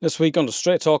This week on the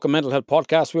Straight Talk and Mental Health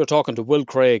podcast, we are talking to Will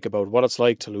Craig about what it's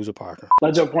like to lose a partner.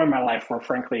 Led to a point in my life where,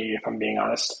 frankly, if I'm being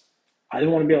honest, I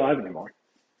didn't want to be alive anymore.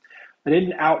 I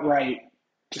didn't outright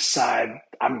decide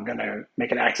I'm going to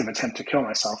make an active attempt to kill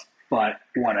myself, but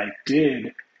what I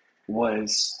did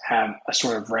was have a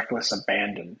sort of reckless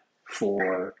abandon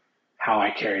for how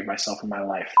I carried myself in my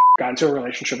life. Got into a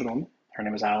relationship with a woman. Her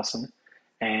name was Allison,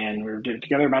 and we were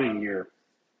together about a year,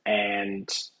 and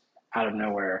out of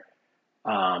nowhere,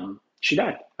 she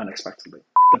died unexpectedly.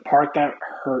 The part that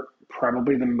hurt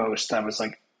probably the most, that was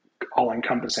like all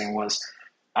encompassing, was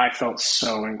I felt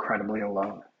so incredibly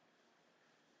alone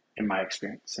in my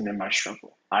experience and in my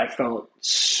struggle. I felt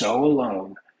so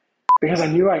alone because I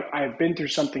knew I've been through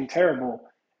something terrible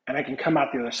and I can come out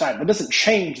the other side. That doesn't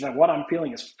change that what I'm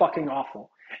feeling is fucking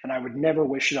awful and I would never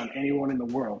wish it on anyone in the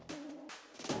world.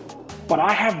 But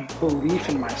I have belief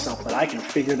in myself that I can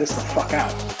figure this the fuck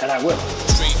out, and I will.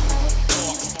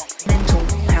 Mental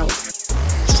health.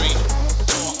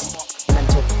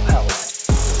 Mental health.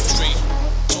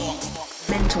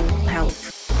 Mental health.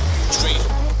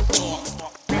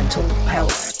 Mental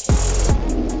health.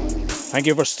 Thank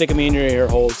you for sticking me in your ear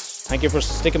holes. Thank you for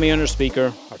sticking me on your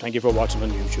speaker, or thank you for watching on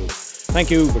YouTube.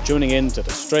 Thank you for tuning in to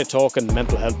the Straight Talk and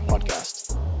Mental Health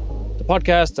podcast. The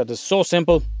podcast that is so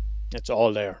simple, it's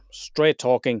all there. Straight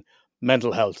talking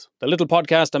mental health. The little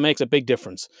podcast that makes a big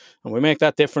difference. And we make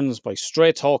that difference by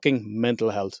straight talking mental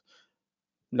health.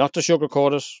 Not to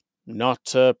sugarcoat it, not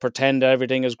to pretend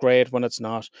everything is great when it's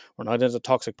not. We're not into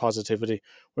toxic positivity.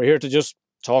 We're here to just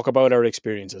talk about our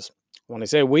experiences. When I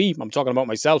say we, I'm talking about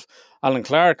myself, Alan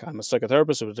Clark. I'm a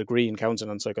psychotherapist with a degree in counselling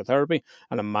and psychotherapy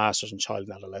and a master's in child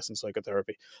and adolescent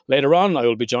psychotherapy. Later on, I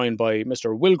will be joined by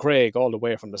Mr. Will Craig, all the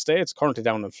way from the States, currently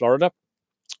down in Florida.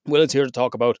 Will is here to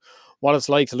talk about what it's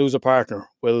like to lose a partner.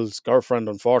 Will's girlfriend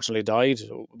unfortunately died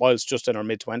whilst just in her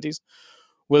mid-20s.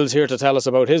 Will's here to tell us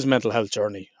about his mental health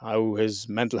journey, how his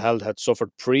mental health had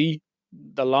suffered pre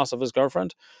the loss of his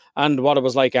girlfriend and what it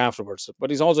was like afterwards. But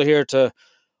he's also here to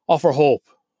offer hope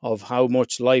of how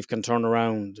much life can turn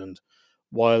around, and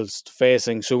whilst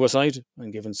facing suicide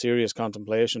and given serious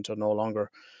contemplation to no longer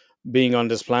being on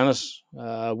this planet,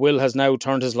 Will has now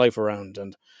turned his life around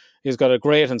and he's got a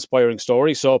great inspiring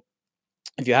story. So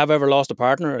if you have ever lost a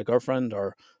partner, a girlfriend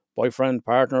or boyfriend,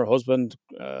 partner, husband,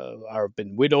 or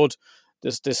been widowed,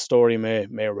 this story may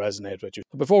resonate with you.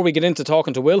 Before we get into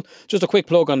talking to Will, just a quick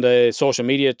plug on the social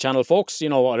media channel, folks. You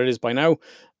know what it is by now.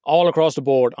 All across the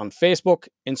board on Facebook,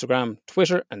 Instagram,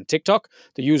 Twitter, and TikTok.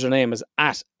 The username is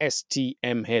at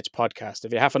STMH Podcast.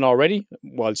 If you haven't already,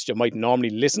 whilst you might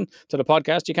normally listen to the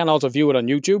podcast, you can also view it on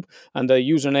YouTube. And the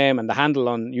username and the handle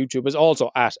on YouTube is also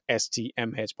at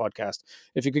STMH Podcast.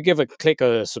 If you could give a click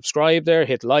a subscribe there,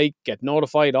 hit like, get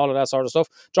notified, all of that sort of stuff.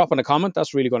 Drop in a comment.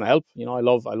 That's really going to help. You know, I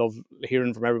love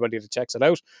hearing from everybody that checks it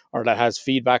out or that has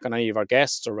feedback on any of our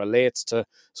guests or relates to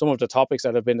some of the topics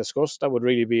that have been discussed. That would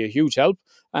really be a huge help.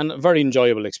 And a very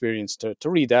enjoyable experience to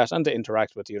read that and to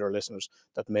interact with the other listeners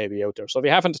that may be out there. So if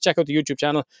you happen to check out the YouTube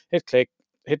channel, hit click,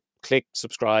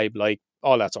 subscribe, like,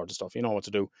 all that sort of stuff. You know what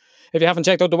to do. If you haven't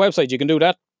checked out the website, you can do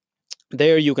that.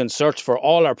 There you can search for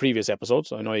all our previous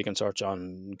episodes. I know you can search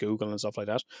on Google and stuff like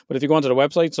that. But if you go onto the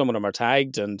website, some of them are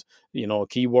tagged and, you know,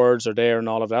 keywords are there and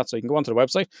all of that. So you can go onto the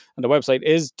website. And the website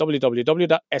is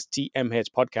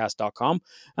www.stmhpodcast.com.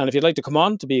 And if you'd like to come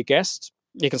on to be a guest,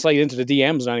 you can slide into the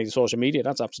DMs on any of the social media.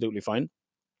 That's absolutely fine.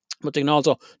 But you can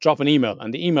also drop an email.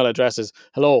 And the email address is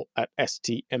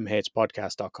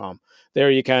hello@stmhpodcast.com. There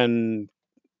you can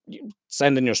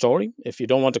send in your story. If you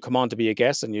don't want to come on to be a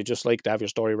guest and you just like to have your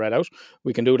story read out,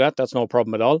 we can do that. That's no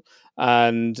problem at all.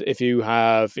 And if you're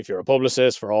a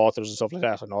publicist for authors and stuff like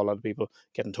that, and all other people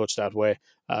get in touch that way,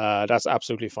 that's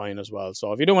absolutely fine as well.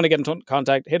 So if you don't want to get in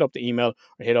contact, hit up the email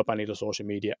or hit up any of the social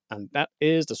media. And that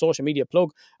is the social media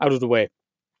plug out of the way.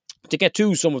 To get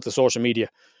to some of the social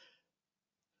media,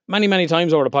 many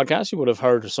times over the podcast, you would have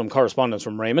heard some correspondence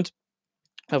from Raymond.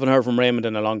 I haven't heard from Raymond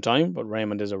in a long time, but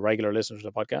Raymond is a regular listener to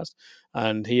the podcast,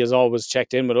 and he has always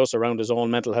checked in with us around his own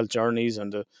mental health journeys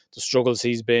and the struggles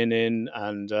he's been in,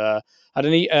 and had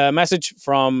a message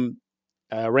from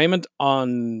Raymond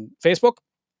on Facebook.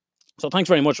 So thanks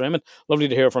very much, Raymond. Lovely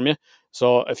to hear from you.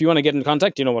 So if you want to get in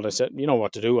contact, you know what I said. You know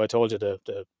what to do. I told you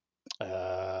the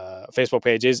Facebook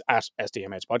page is at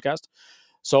STMH Podcast.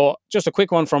 So just a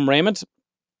quick one from Raymond.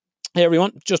 Hey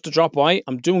everyone, just to drop by,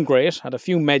 I'm doing great. Had a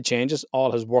few med changes,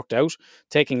 all has worked out.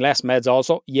 Taking less meds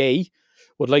also, yay.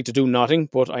 Would like to do nothing,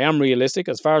 but I am realistic.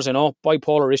 As far as I know,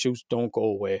 bipolar issues don't go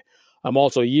away. I'm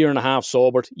also a year and a half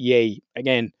sobered, yay.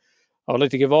 Again, I would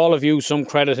like to give all of you some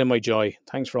credit in my joy.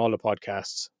 Thanks for all the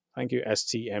podcasts. Thank you,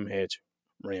 STMH,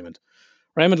 Raymond.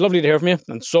 Raymond, lovely to hear from you,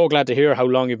 and so glad to hear how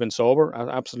long you've been sober.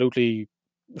 Absolutely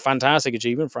fantastic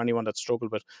achievement for anyone that's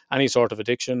struggled with any sort of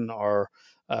addiction or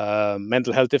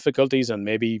mental health difficulties, and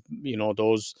maybe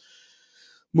those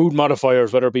mood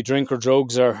modifiers, whether it be drink or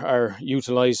drugs, are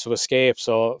utilised to escape.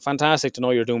 So fantastic to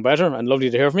know you're doing better, and lovely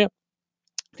to hear from you.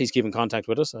 Please keep in contact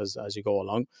with us as you go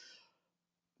along.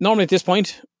 Normally at this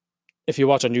point, if you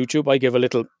watch on YouTube, I give a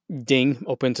little ding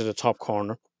up into the top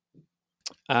corner,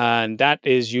 and that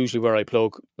is usually where I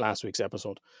plug last week's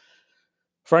episode.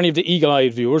 For any of the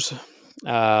eagle-eyed viewers,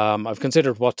 I've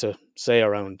considered what to say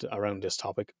around this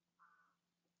topic.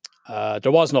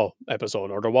 There was no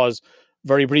episode, or there was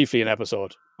very briefly an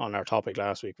episode on our topic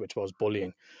last week, which was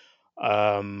bullying.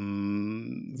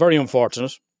 Very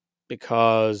unfortunate,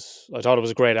 because I thought it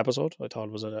was a great episode. I thought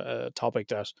it was a topic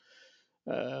that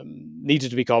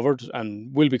needed to be covered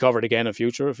and will be covered again in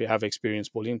future. If you have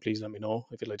experienced bullying, please let me know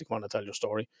if you'd like to come on and tell your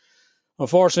story.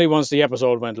 Unfortunately, once the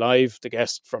episode went live, the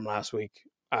guest from last week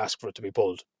asked for it to be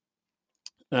pulled.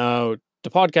 Now,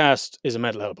 the podcast is a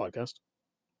mental health podcast.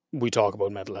 We talk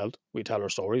about mental health. We tell our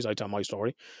stories. I tell my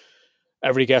story.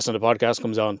 Every guest on the podcast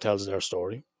comes on and tells their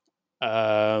story.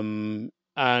 And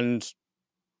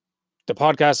the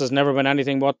podcast has never been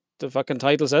anything but the fucking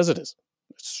title says it is.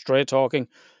 It's straight talking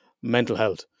mental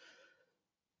health.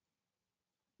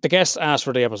 The guest asked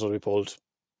for the episode we pulled.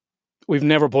 We've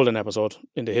never pulled an episode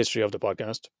in the history of the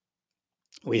podcast.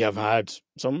 We have had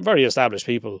some very established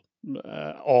people,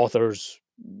 authors,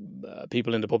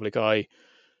 people in the public eye,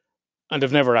 and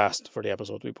they've never asked for the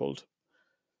episode we pulled.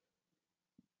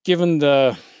 Given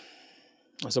the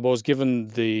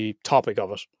topic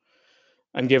of it,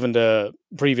 and given the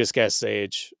previous guest's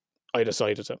age, I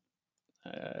decided to.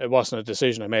 It wasn't a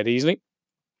decision I made easily.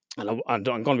 And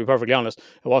I'm going to be perfectly honest,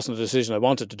 it wasn't a decision I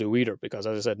wanted to do either, because,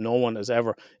 as I said, no one has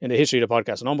ever, in the history of the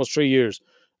podcast, in almost 3 years,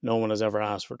 no one has ever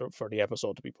asked for the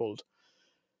episode to be pulled.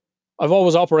 I've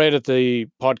always operated the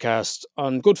podcast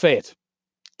on good faith.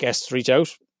 Guests reach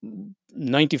out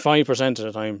 95% of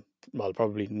the time, well,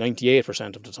 probably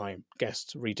 98% of the time,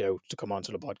 guests reach out to come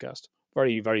onto the podcast.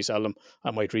 Very, very seldom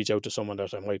I might reach out to someone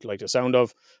that I might like the sound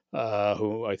of,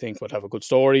 who I think would have a good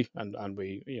story, and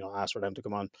we ask for them to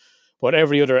come on. But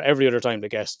every other time the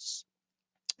guests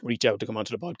reach out to come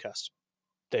onto the podcast,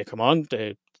 they come on.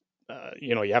 They,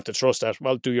 you have to trust that.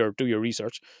 Well, do your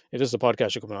research. It is the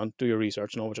podcast you're coming on. Do your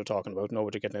research. Know what you're talking about. Know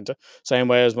what you're getting into. Same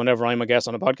way as whenever I'm a guest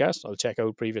on a podcast, I'll check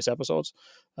out previous episodes.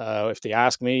 If they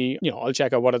ask me, I'll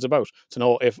check out what it's about to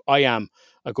know if I am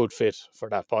a good fit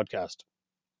for that podcast.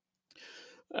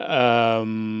 I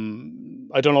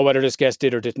don't know whether this guest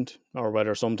did or didn't, or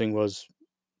whether something was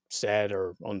said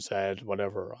or unsaid,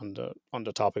 whatever, on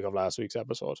the topic of last week's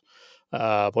episode.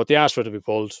 But they asked for it to be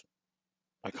pulled.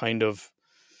 I kind of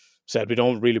said we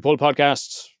don't really pull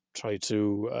podcasts. Try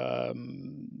to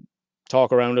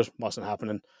talk around it. Wasn't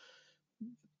happening.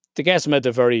 The guest made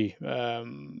the very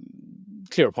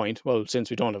clear point. Well, since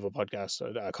we don't have a podcast,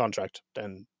 a contract,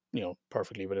 then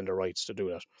perfectly within their rights to do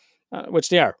that, which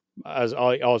they are. As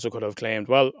I also could have claimed,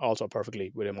 well, also perfectly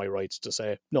within my rights to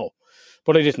say no,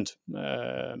 but I didn't.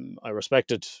 I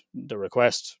respected the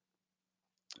request,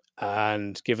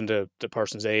 and given the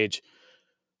person's age,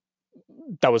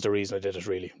 that was the reason I did it,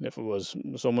 really. If it was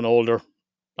someone older,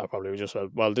 I probably would just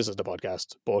felt, well, this is the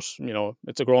podcast. But,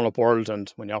 it's a grown-up world,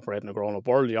 and when you operate in a grown-up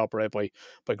world, you operate by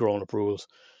grown-up rules.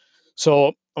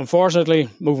 So, unfortunately,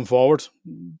 moving forward,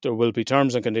 there will be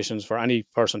terms and conditions for any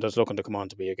person that's looking to come on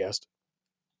to be a guest.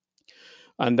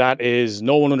 And that is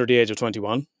no one under the age of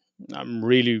 21. I'm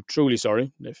really, truly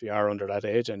sorry if you are under that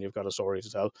age and you've got a story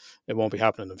to tell. It won't be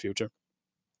happening in the future.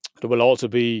 There will also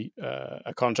be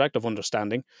a contract of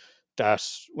understanding that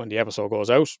when the episode goes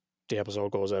out, the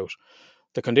episode goes out.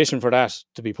 The condition for that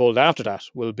to be pulled after that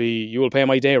will be you will pay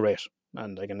my day rate.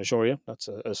 And I can assure you that's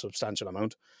a substantial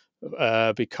amount,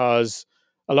 because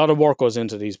a lot of work goes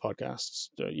into these podcasts.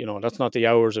 That's not the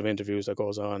hours of interviews that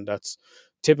goes on. That's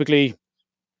typically,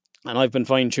 and I've been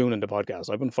fine-tuning the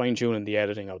podcast. I've been fine-tuning the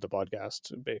editing of the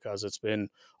podcast, because it's been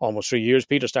almost 3 years.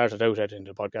 Peter started out editing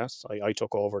the podcast. I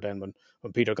took over then when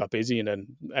Peter got busy, and then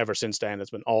ever since then, it's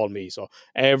been all me. So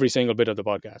every single bit of the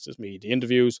podcast is me. The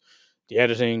interviews, the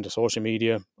editing, the social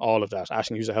media, all of that.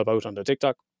 Ashton used to help out on the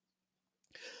TikTok.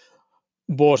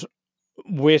 But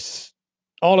with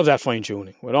all of that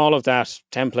fine-tuning, with all of that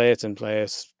templates in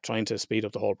place, trying to speed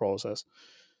up the whole process,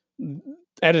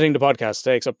 editing the podcast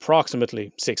takes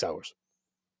approximately 6 hours.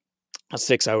 That's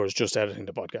 6 hours just editing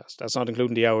the podcast. That's not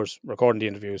including the hours recording the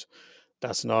interviews.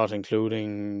 That's not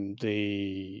including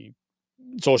the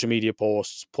social media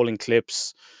posts, pulling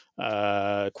clips,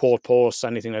 quote posts,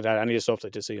 anything like that, any of the stuff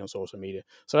that you see on social media.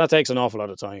 So that takes an awful lot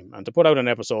of time. And to put out an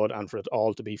episode and for it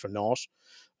all to be for naught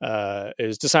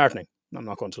is disheartening. I'm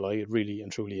not going to lie, it really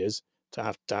and truly is to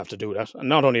have to do that. And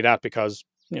not only that, because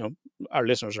our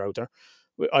listeners are out there.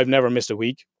 I've never missed a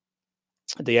week.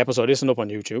 The episode isn't up on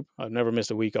YouTube. I've never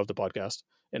missed a week of the podcast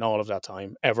in all of that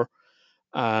time, ever.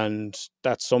 And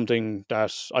that's something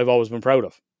that I've always been proud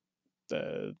of.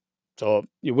 So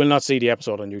you will not see the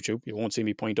episode on YouTube. You won't see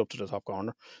me point up to the top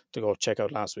corner to go check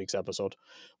out last week's episode.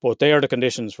 But they are the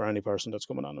conditions for any person that's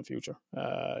coming on in the future.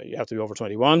 You have to be over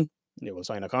 21. You will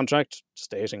sign a contract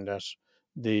stating that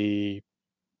the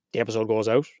episode goes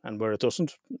out, and where it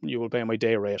doesn't, you will pay my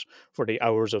day rate for the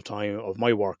hours of time of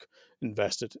my work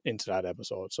invested into that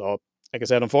episode. So, like I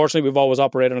said, unfortunately, we've always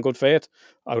operated in good faith.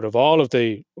 Out of all of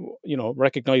the,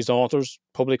 recognized authors,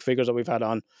 public figures that we've had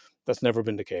on, that's never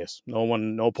been the case.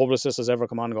 No publicist has ever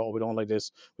come on and go, oh, we don't like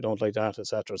this, we don't like that,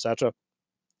 etc., etc.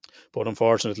 But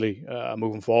unfortunately,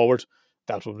 moving forward,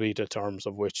 that will be the terms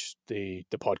of which the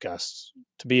podcast,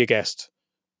 to be a guest,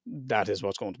 that is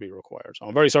what's going to be required. So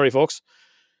I'm very sorry, folks.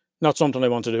 Not something I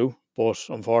want to do, but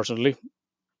unfortunately,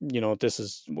 this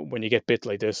is when you get bit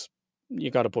like this,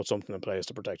 you got to put something in place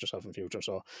to protect yourself in future.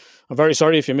 So I'm very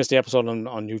sorry if you missed the episode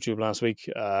on YouTube last week.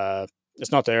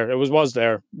 It's not there. It was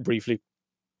there briefly,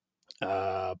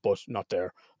 but not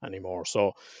there anymore.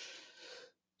 So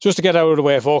just to get out of the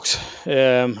way, folks,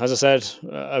 as I said,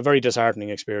 a very disheartening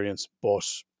experience, but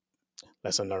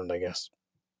lesson learned, I guess.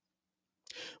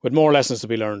 With more lessons to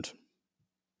be learned,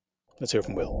 let's hear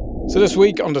from Will. So this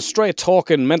week on the Straight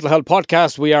Talking Mental Health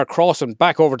Podcast, we are crossing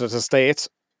back over to the States.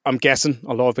 I'm guessing,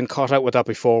 although I've been caught out with that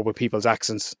before with people's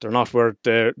accents. They're not where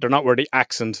the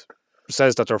accent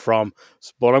says that they're from.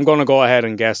 But I'm going to go ahead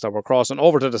and guess that we're crossing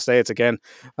over to the States again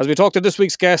as we talk to this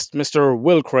week's guest, Mr.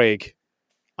 Will Craig.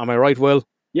 Am I right, Will?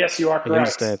 Yes, you are correct. In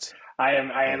the States. I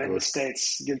am in the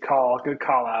States. Good call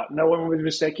out. No one would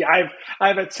mistake you.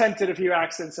 I've attempted a few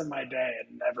accents in my day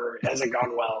and never hasn't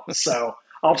gone well. So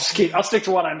I'll stick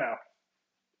to what I know.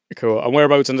 Cool. And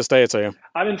whereabouts in the States are you?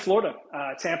 I'm in Florida,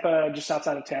 Tampa, just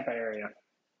outside of Tampa area.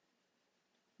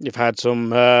 You've had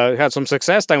some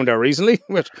success down there recently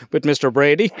with Mr.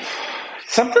 Brady.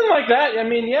 Something like that. I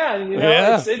mean,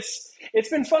 yeah. It's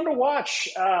been fun to watch.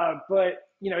 But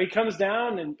he comes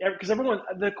down and because everyone.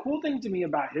 The cool thing to me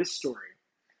about his story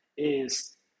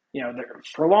is,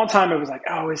 for a long time it was like,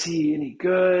 oh, is he any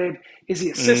good? Is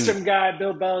he a system guy?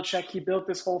 Bill Belichick. He built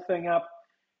this whole thing up,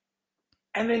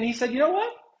 and then he said, you know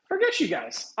what? Forget you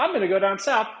guys. I'm going to go down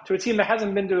south to a team that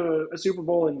hasn't been to a Super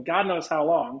Bowl in God knows how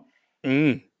long.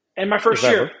 And my first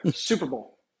year, Super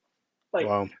Bowl.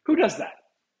 Wow. Who does that?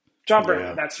 John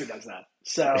Brady. That's who does that.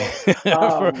 So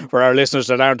for our listeners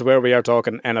that aren't aware, we are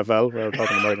talking NFL. We're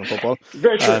talking American football.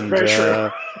 Very true. Very true.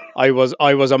 I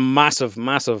was a massive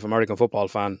American football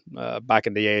fan back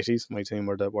in the 80s. My team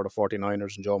were the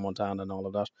 49ers and Joe Montana and all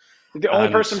of that. The only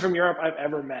person from Europe I've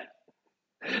ever met.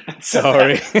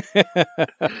 Sorry.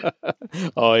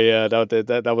 Oh yeah,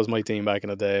 that was my team back in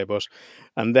the day.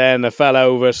 And then I fell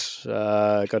out of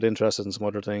it. Got interested in some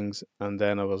other things, and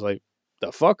then I was like,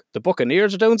 "The fuck, the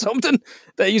Buccaneers are doing something."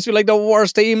 They used to be like the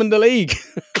worst team in the league.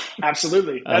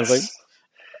 Absolutely,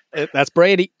 that's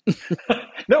Brady.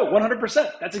 No,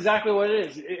 100%. That's exactly what it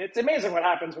is. It's amazing what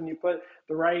happens when you put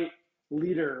the right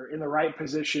leader in the right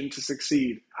position to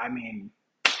succeed. I mean.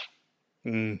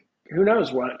 Who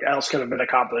knows what else could have been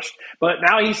accomplished? But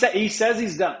now he says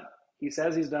he's done. He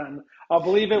says he's done. I'll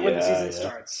believe it when the season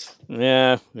starts.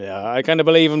 Yeah. I kind of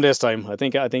believe him this time. I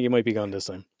think he might be gone this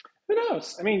time. Who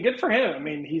knows? I mean, good for him. I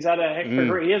mean, he's had a heck of a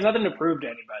career. He has nothing to prove to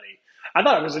anybody. I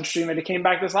thought it was interesting that he came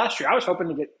back this last year. I was hoping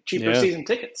to get cheaper season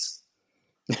tickets.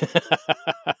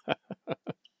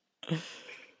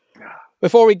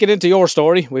 Before we get into your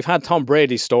story, we've had Tom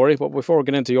Brady's story, but before we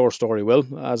get into your story, Will,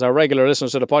 as our regular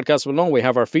listeners to the podcast will know, we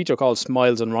have our feature called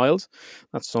Smiles and Riles.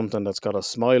 That's something that's got us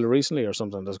smile recently or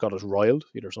something that's got us riled,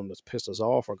 either something that's pissed us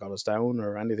off or got us down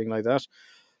or anything like that.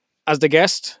 As the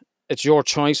guest, it's your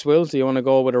choice, Will. Do you want to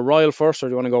go with a rile first or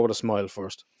do you want to go with a smile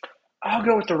first? I'll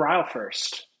go with the rile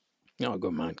first. Oh,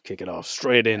 good man. Kick it off.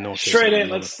 Straight in. No Straight in.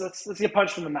 Let's get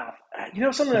punched in the mouth.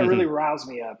 Something that really riles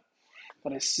me up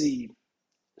that I see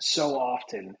so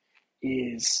often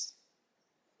is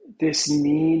this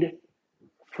need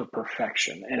for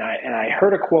perfection. And I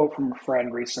heard a quote from a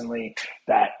friend recently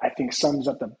that I think sums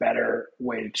up the better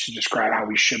way to describe how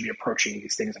we should be approaching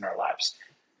these things in our lives.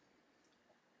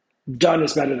 Done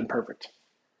is better than perfect.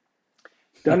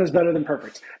 Done is better than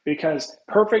perfect, because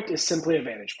perfect is simply a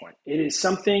vantage point. It is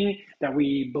something that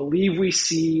we believe we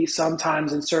see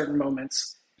sometimes in certain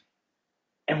moments,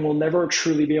 and will never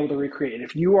truly be able to recreate it.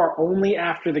 If you are only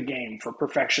after the game for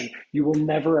perfection, you will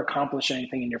never accomplish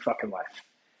anything in your fucking life.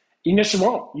 You just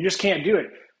won't. You just can't do it.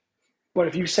 But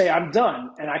if you say, I'm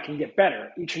done and I can get better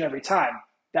each and every time,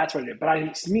 that's what I do. But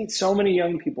I meet so many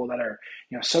young people that are,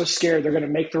 so scared they're going to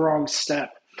make the wrong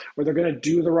step, or they're going to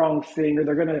do the wrong thing, or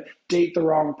they're going to date the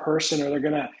wrong person, or they're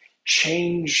going to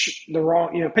change the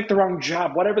wrong, pick the wrong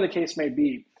job, whatever the case may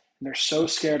be. And they're so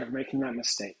scared of making that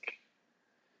mistake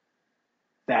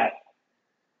that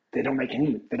they don't make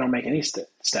any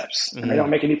steps, and they don't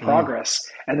make any progress.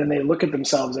 And then they look at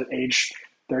themselves at age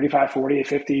 35, 40,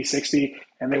 50, 60,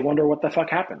 and they wonder what the fuck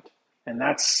happened. And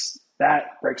that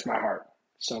breaks my heart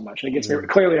so much. And it gets me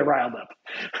clearly riled up.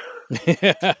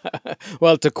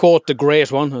 Well, to quote the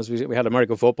great one, as we had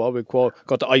American football,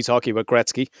 got the ice hockey with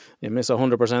Gretzky. You miss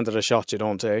 100% of the shots you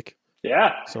don't take.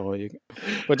 Yeah.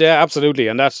 But yeah, absolutely,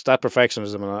 and that's that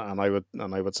perfectionism,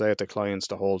 and I would say it to clients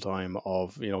the whole time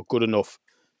of good enough.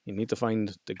 You need to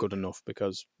find the good enough,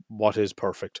 because what is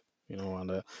perfect,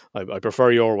 and I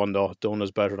prefer your one though. Done is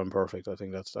better than perfect. I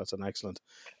think that's an excellent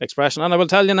expression, and I will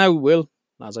tell you now, Will,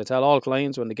 as I tell all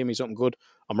clients when they give me something good,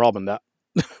 I'm robbing that.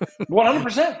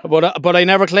 100%. But I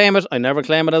never claim it. I never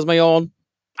claim it as my own.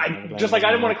 I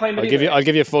didn't want to claim it. I'll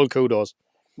give you full kudos.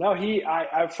 No,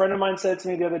 a friend of mine said to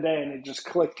me the other day, and it just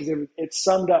clicked because it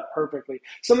summed up perfectly.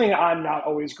 Something I'm not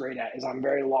always great at is I'm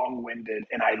very long-winded,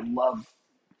 and I love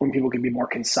when people can be more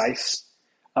concise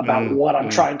about what I'm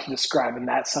trying to describe, and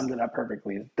that summed it up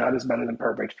perfectly. Done is better than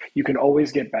perfect. You can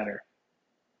always get better,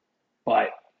 but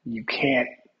you can't.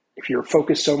 If you're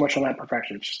focused so much on that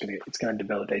perfection, it's gonna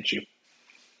debilitate you.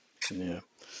 Yeah,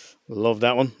 love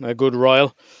that one. A good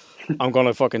Royal. I'm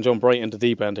gonna fucking jump right into the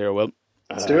deep end here, Will.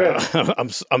 Let's do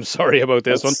it. I'm sorry about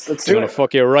this one. Let's I'm do gonna it.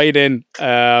 fuck you right in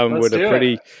with a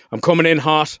pretty. It. I'm coming in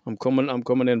hot. I'm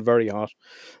coming in very hot.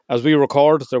 As we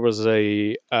record, there was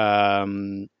a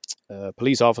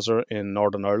police officer in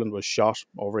Northern Ireland was shot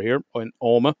over here in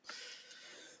Omagh.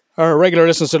 Our regular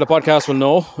listeners to the podcast will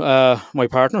know my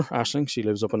partner Aisling. She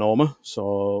lives up in Omagh,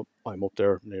 so I'm up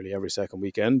there nearly every second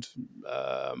weekend.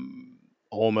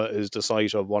 Omagh is the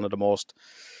site of one of the most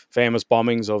famous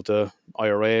bombings of the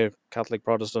IRA, Catholic,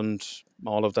 Protestant,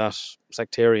 all of that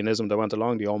sectarianism that went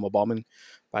along, the Omagh bombing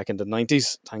back in the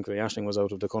 90s. Thankfully, Aisling was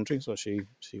out of the country, so she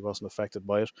wasn't affected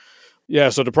by it. Yeah,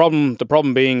 so the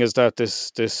problem being is that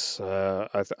this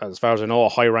as far as I know, a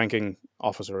high-ranking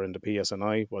officer in the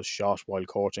PSNI was shot while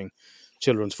coaching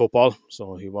children's football.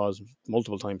 So he was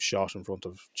multiple times shot in front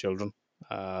of children,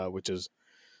 which is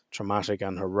traumatic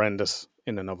and horrendous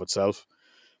in and of itself.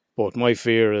 But my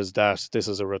fear is that this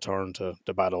is a return to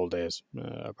the bad old days.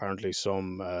 Apparently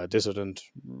some dissident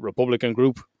Republican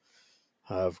group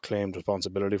have claimed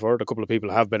responsibility for it. A couple of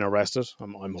people have been arrested.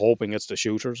 I'm hoping it's the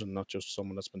shooters and not just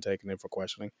someone that's been taken in for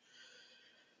questioning.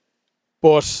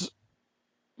 But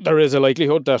there is a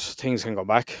likelihood that things can go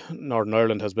back. Northern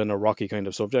Ireland has been a rocky kind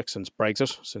of subject since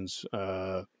Brexit, since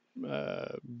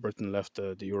Britain left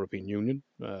the European Union.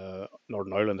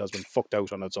 Northern Ireland has been fucked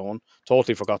out on its own,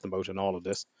 totally forgotten about in all of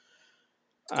this.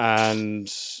 And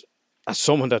as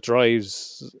someone that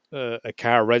drives a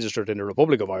car registered in the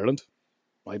Republic of Ireland,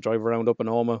 I drive around up in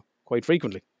Omagh quite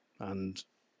frequently. And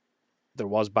there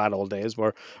was bad old days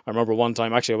where I remember one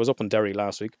time, actually I was up in Derry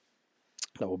last week.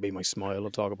 That would be my smile. I'll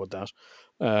talk about that.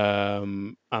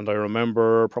 And I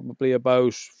remember probably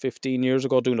about 15 years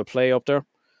ago doing a play up there.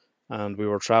 And we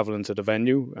were travelling to the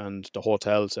venue, and the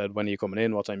hotel said, when are you coming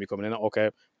in? What time are you coming in?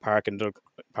 Okay, park in the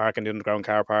underground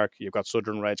car park. You've got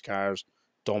Southern Reg cars.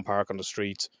 Don't park on the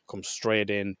streets. Come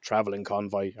straight in, travelling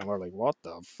convoy. And we're like, what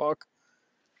the fuck?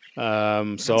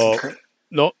 So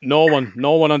no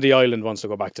one on the island wants to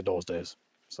go back to those days.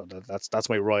 So that's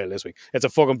my Royal this week. It's a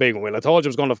fucking big one, Will. I told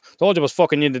you I was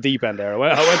fucking in the deep end there. I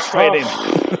went straight in.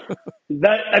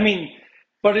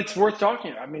 But it's worth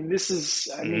talking about. I mean, this is.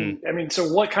 So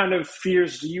what kind of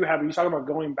fears do you have? Are you talking about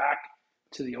going back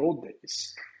to the old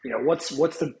days? What's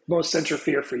the most central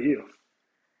fear for you?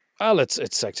 Well, it's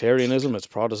sectarianism. It's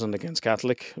Protestant against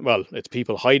Catholic. Well, it's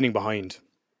people hiding behind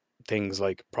things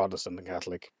like Protestant and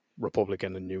Catholic,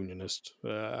 Republican and Unionist,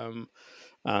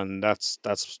 and that's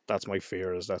my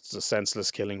fear. Is that the senseless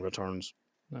killing returns,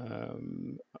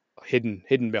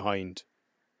 hidden behind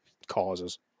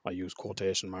causes. I use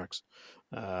quotation marks,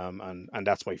 and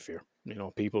that's my fear.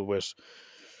 People with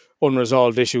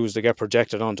unresolved issues, they get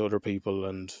projected onto other people,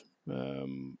 and a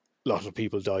lot of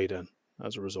people die then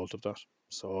as a result of that.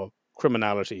 So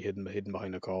criminality hidden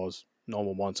behind a cause, no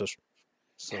one wants it.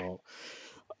 So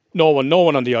no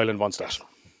one on the island wants that.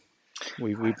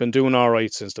 We've been doing all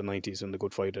right since the 90s and the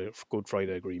Good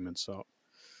Friday Agreement. So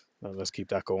let's keep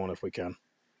that going if we can.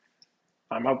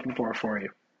 I'm hoping for you.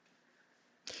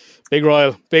 Big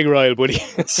Royal, buddy.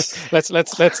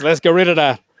 let's get rid of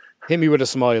that. Hit me with a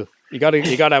smile. You gotta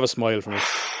have a smile for me.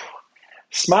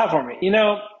 Smile for me.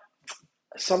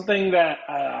 Something that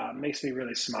makes me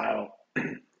really smile.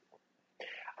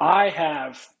 I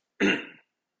have I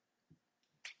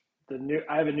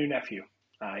have a new nephew.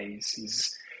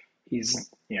 He's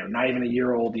not even a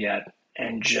year old yet,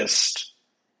 and just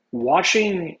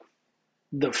watching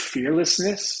the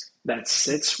fearlessness that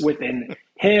sits within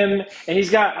him.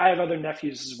 And I have other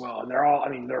nephews as well, and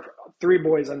they're 3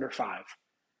 boys under 5.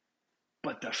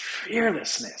 But the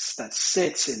fearlessness that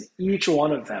sits in each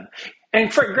one of them, and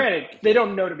granted, they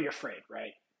don't know to be afraid,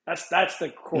 right? That's the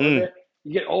core of it.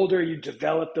 You get older, you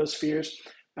develop those fears.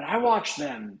 But I watch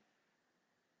them,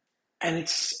 and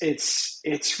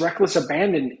it's reckless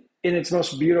abandon in its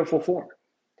most beautiful form.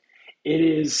 It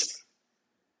is,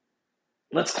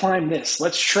 let's climb this,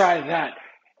 let's try that.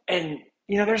 And,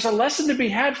 there's a lesson to be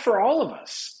had for all of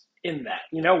us in that.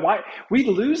 Why we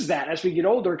lose that as we get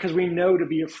older, because we know to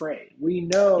be afraid. We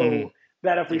know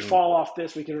that if we fall off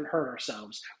this, we can hurt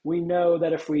ourselves. We know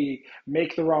that if we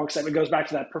make the wrong step, it goes back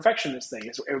to that perfectionist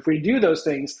thing. If we do those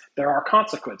things, there are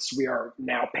consequences. We are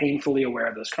now painfully aware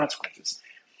of those consequences.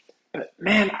 But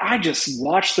man, I just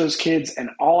watch those kids, and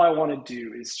all I want to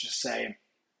do is just say,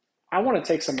 I want to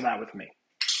take some of that with me.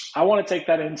 I want to take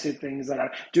that into things that I'm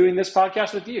doing this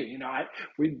podcast with you.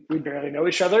 We barely know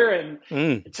each other. And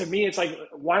to me, it's like,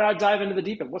 why not dive into the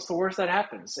deep end? What's the worst that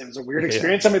happens? It was a weird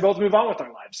experience, and we both move on with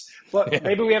our lives. But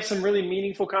maybe we have some really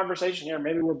meaningful conversation here.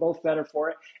 Maybe we're both better for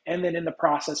it. And then in the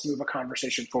process, move a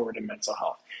conversation forward in mental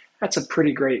health. That's a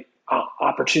pretty great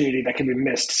opportunity that can be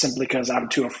missed simply because I'm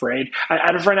too afraid. I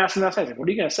had a friend ask me last night, what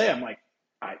are you going to say? I'm like,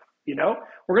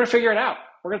 we're going to figure it out.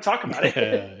 We're going to talk about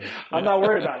it. I'm not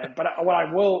worried about it. But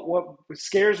what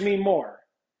scares me more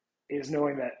is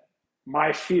knowing that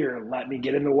my fear let me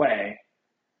get in the way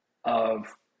of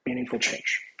meaningful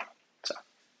change. So.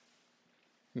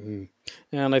 Mm-hmm.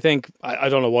 And I think, I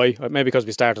don't know why, maybe because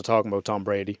we started talking about Tom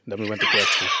Brady, then we went to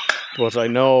Gretzky. But I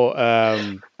know,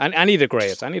 and any of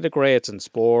the greats in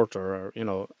sport or,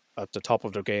 at the top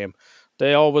of their game,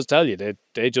 they always tell you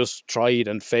they just tried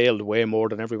and failed way more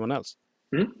than everyone else.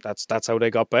 Mm-hmm. That's how they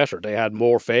got better. They had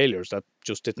more failures that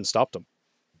just didn't stop them.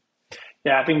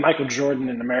 Yeah, I think Michael Jordan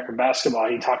in American basketball,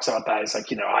 he talks about that. He's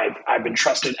like, I've been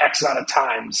trusted X amount of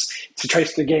times to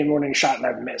trace the game-winning shot, and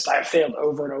I've missed. I have failed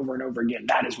over and over and over again.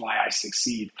 That is why I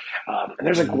succeed. And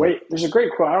there's a great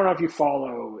quote. I don't know if you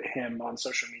follow him on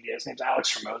social media. His name's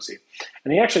Alex Hormozi,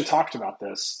 and he actually talked about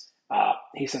this.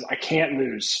 He says, "I can't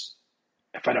lose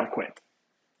if I don't quit.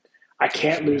 I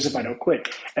can't lose if I don't quit."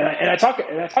 And I talk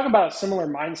about a similar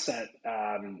mindset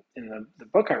in the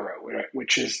book I wrote,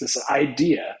 which is this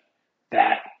idea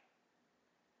that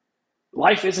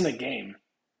life isn't a game,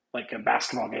 like a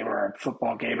basketball game or a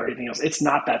football game or anything else. It's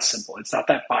not that simple. It's not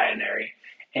that binary.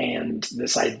 And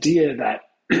this idea that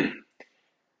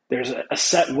there's a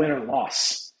set win or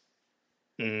loss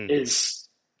there's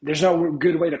no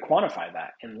good way to quantify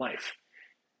that in life.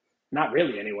 Not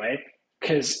really, anyway,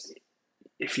 because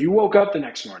if you woke up the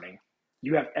next morning,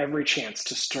 you have every chance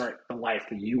to start the life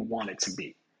that you want it to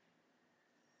be.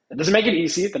 That doesn't make it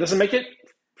easy. That doesn't make it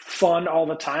fun all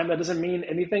the time. That doesn't mean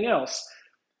anything else.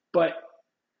 But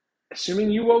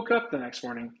assuming you woke up the next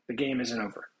morning, the game isn't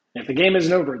over. And if the game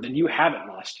isn't over, then you haven't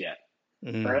lost yet.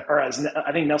 Mm-hmm. Or as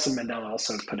I think Nelson Mandela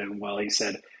also put it well, he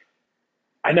said,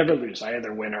 I never lose. I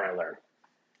either win or I learn.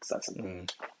 So that's simple.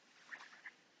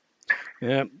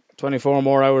 Yeah, 24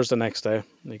 more hours the next day.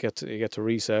 You get to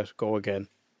reset, go again.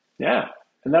 Yeah,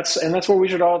 and that's what we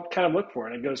should all kind of look for.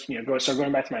 And it goes, start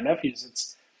going back to my nephews.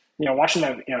 It's, watching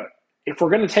that, if we're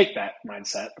going to take that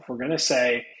mindset, if we're going to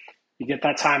say you get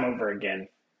that time over again,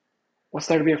 what's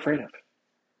there to be afraid of?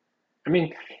 I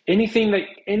mean, anything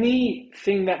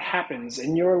that happens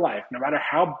in your life, no matter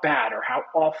how bad or how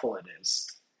awful it is,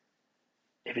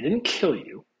 if it didn't kill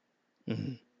you,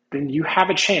 then you have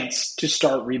a chance to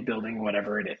start rebuilding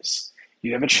whatever it is.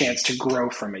 You have a chance to grow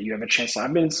from it. You have a chance.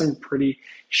 I've been in some pretty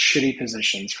shitty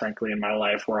positions, frankly, in my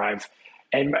life where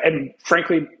and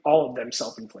frankly, all of them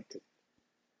self-inflicted.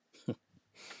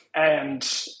 And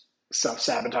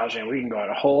self-sabotaging. We can go on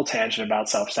a whole tangent about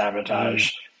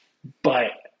self-sabotage,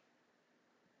 but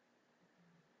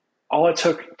all it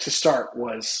took to start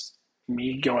was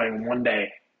me going, one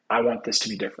day, I want this to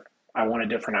be different. I want a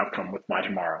different outcome with my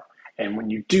tomorrow. And when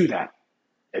you do that,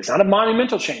 it's not a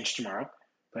monumental change tomorrow,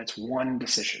 but it's one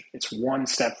decision. It's one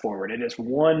step forward. It is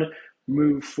one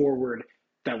move forward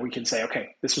that we can say,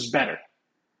 okay, this was better.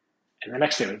 And the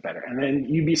next day was better. And then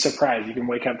you'd be surprised. You can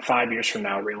wake up 5 years from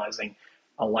now realizing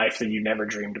a life that you never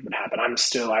dreamed would happen.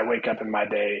 I wake up in my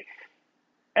day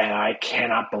and I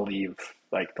cannot believe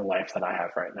like the life that I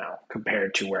have right now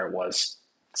compared to where it was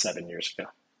 7 years ago.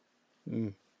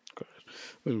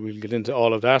 We'll get into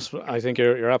all of that. I think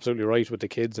you're absolutely right with the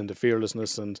kids and the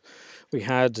fearlessness. And we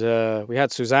had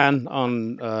Suzanne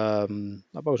on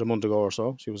about a month ago or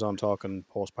so. She was on talking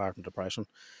postpartum depression.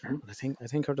 Mhm. And I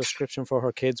think her description for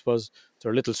her kids was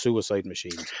they're little suicide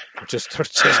machines. They're just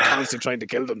constantly trying to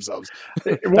kill themselves.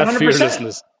 That 100%.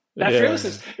 fearlessness. That Yeah.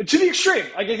 fearlessness to the extreme.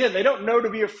 Like again, they don't know to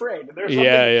be afraid. There's something.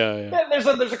 Yeah.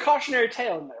 There's a cautionary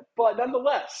tale in there, but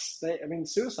nonetheless,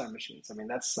 suicide machines. I mean,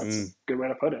 that's a good way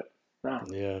to put it. No.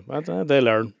 Yeah, but they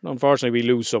learn. Unfortunately, we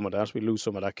lose some of that. We lose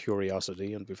some of that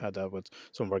curiosity, and we've had that with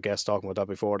some of our guests talking about that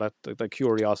before. That the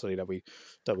curiosity that we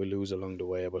lose along the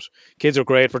way. But kids are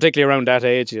great, particularly around that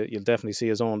age. You'll definitely see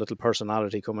his own little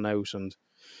personality coming out. And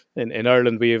in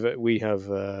Ireland, we have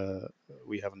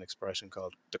an expression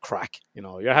called the crack. You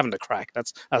know, you're having the crack.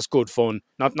 That's good fun.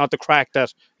 Not the crack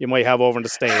that you might have over in the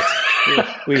States.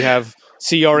 We have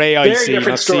CRAIC,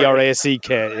 not CRACK.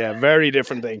 Yeah, very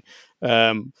different thing.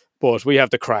 But we have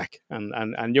the crack,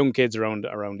 and young kids around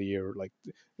the year, like,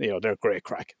 you know, they're great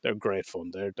crack. They're great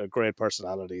fun. They're great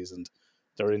personalities, and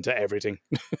they're into everything.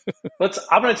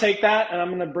 I'm going to take that, and I'm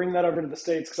going to bring that over to the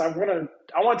States because I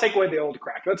want to take away the old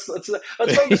crack. Let's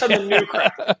focus on the new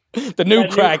crack. The new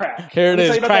crack. Here it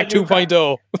is, crack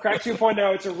 2.0. Crack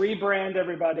 2.0. It's a rebrand,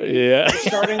 everybody. Yeah, we're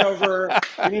starting over.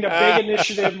 We need a big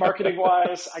initiative, marketing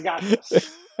wise. I got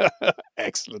this.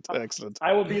 Excellent.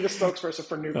 I will be the spokesperson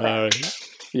for new crack.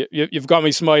 You've got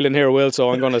me smiling here, Will, so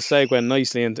I'm going to segue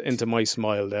nicely into my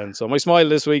smile then. So my smile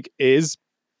this week is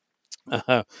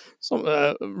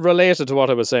related to what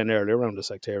I was saying earlier around the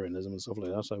sectarianism and stuff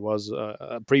like that. I was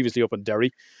previously up in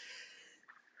Derry.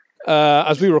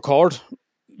 As we record,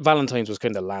 Valentine's was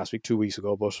kind of last week, 2 weeks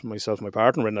ago, but myself and my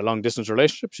partner were in a long-distance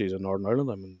relationship. She's in Northern Ireland,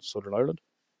 I'm in Southern Ireland.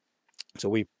 So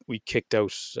we kicked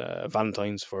out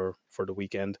Valentine's for the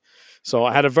weekend. So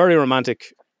I had a very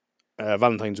romantic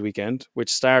Valentine's weekend,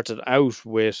 which started out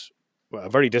with a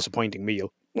very disappointing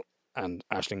meal, and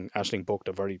Aisling booked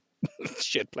a very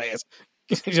shit place.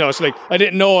 You know, it's like, I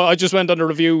didn't know. I just went on the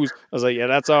reviews. I was like, yeah,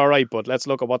 that's all right, but let's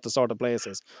look at what the sort of place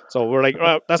is. So we're like,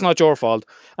 well, that's not your fault.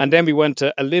 And then we went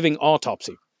to A Living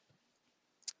Autopsy,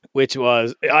 which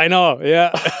was, I know,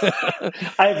 yeah.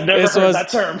 I've never heard that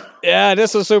term. Yeah,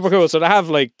 this was super cool. So they have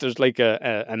there's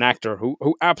an actor who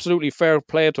absolutely, fair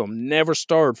play to him, never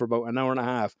stirred for about an hour and a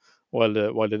half while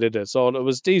they did it. So it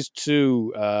was these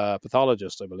two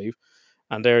pathologists, I believe,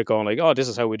 and they're going like, oh, this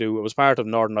is how we do. It was part of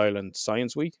Northern Ireland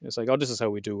Science Week. It's like, oh, this is how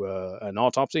we do an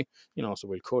autopsy. You know, so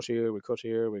we'll cut here,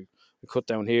 we cut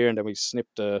down here, and then we snip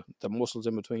the muscles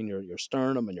in between your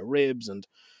sternum and your ribs, and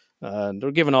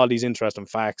they're giving all these interesting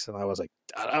facts. And I was like,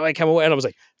 I came away and I was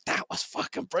like, that was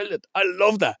fucking brilliant. I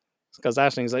love that. Because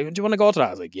Aisling's like, do you want to go to that?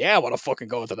 I was like, yeah, I want to fucking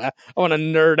go to that. I want to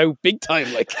nerd out big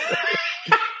time, like.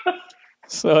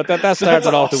 So that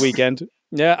started off the weekend.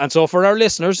 Yeah, and so for our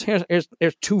listeners, here's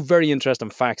two very interesting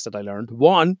facts that I learned.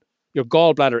 One, your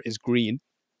gallbladder is green.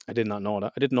 I did not know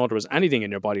that. I didn't know there was anything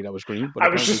in your body that was green. But I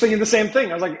was just thinking the same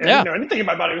thing. I was like, I didn't know anything in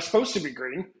my body was supposed to be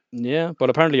green. Yeah, but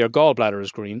apparently your gallbladder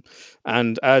is green.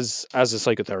 And as a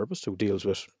psychotherapist who deals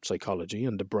with psychology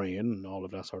and the brain and all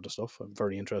of that sort of stuff, I'm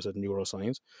very interested in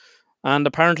neuroscience. And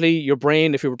apparently your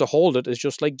brain, if you were to hold it, is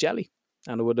just like jelly.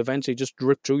 And it would eventually just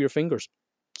drip through your fingers.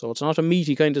 So it's not a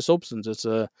meaty kind of substance. It's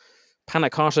a panna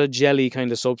cotta jelly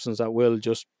kind of substance that will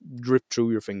just drip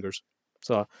through your fingers.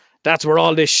 So that's where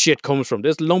all this shit comes from.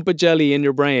 This lump of jelly in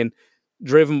your brain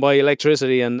driven by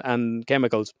electricity and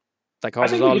chemicals that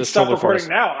causes all this trouble for us.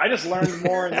 Now. I just learned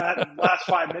more in that last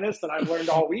 5 minutes than I've learned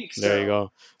all week. So there you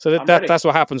go. So that's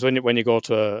what happens when you go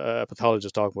to a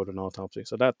pathologist talking about an autopsy.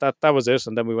 So that was it.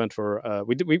 And then we went for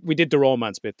we did the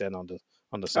romance bit then on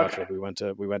the Saturday. Okay. We went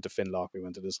to Finlock. We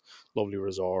went to this lovely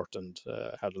resort and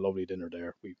had a lovely dinner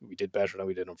there. We did better than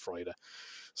we did on Friday.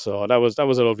 So that was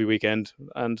a lovely weekend,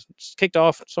 and kicked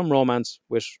off some romance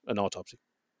with an autopsy.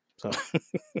 So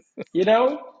you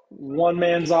know, one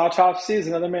man's autopsy is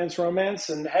another man's romance,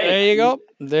 and hey, there you go.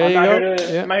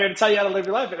 I'm not here to tell you how to live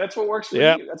your life. That's what works for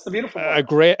you. That's the beautiful part.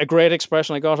 A great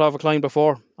expression I got off a client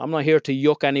before. I'm not here to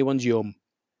yuck anyone's yum.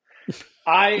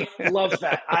 I love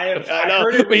that. I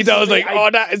heard it recently. I was like,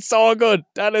 that is so good.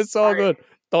 That is so good.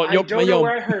 Don't yuck my yum. I don't know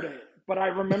where I heard it, but I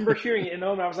remember hearing it, and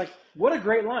I was like, what a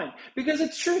great line. Because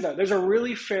it's true, though. There's a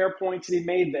really fair point to be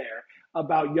made there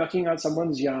about yucking on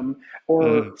someone's yum,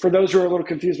 or for those who are a little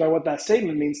confused by what that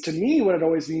statement means, to me, what it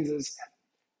always means is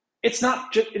it's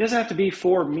not just, it doesn't have to be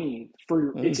for me,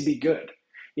 for it to be good.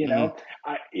 You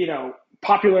know,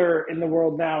 popular in the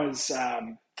world now is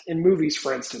in movies,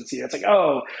 for instance, it's like,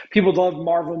 oh, people love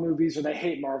Marvel movies or they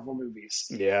hate Marvel movies.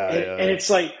 And it's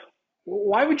like,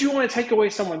 why would you want to take away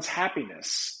someone's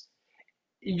happiness?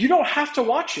 You don't have to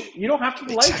watch it. You don't have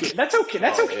to like it. That's okay.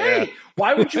 That's okay. Yeah.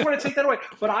 Why would you want to take that away?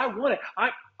 But I want it.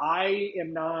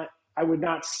 I would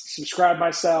not subscribe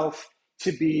myself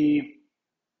to be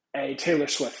a Taylor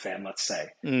Swift fan, let's say.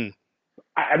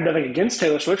 I'm nothing against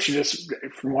Taylor Swift. She just,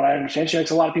 from what I understand, she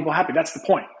makes a lot of people happy. That's the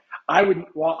point.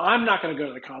 While I'm not going to go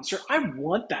to the concert, I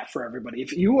want that for everybody.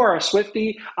 If you are a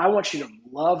Swiftie, I want you to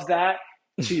love that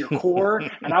to your core,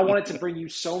 and I want it to bring you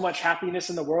so much happiness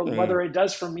in the world, whether it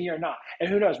does for me or not. And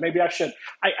who knows, maybe I should.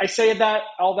 I say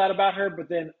all that about her, but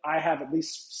then I have at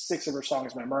least 6 of her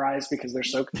songs memorized because they're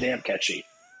so damn catchy.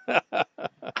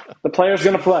 The player's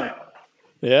going to play.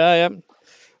 Yeah.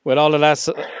 With all of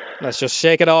that, let's just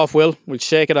shake it off, Will. We'll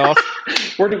shake it off.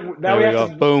 We have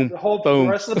to boom. The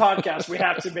rest of the podcast, we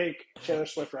have to make Taylor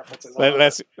Swift references.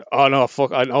 Oh no,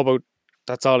 fuck! I know about.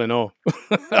 That's all I know.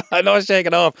 I know shake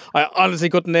it off. I honestly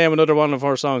couldn't name another one of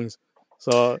her songs.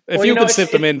 So if you could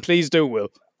slip them in, please do, Will.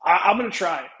 I'm gonna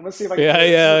try. I'm gonna see if I can.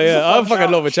 Yeah. I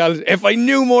fucking love a challenge. If I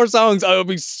knew more songs, I would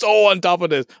be so on top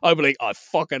of this. I'd be like, I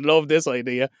fucking love this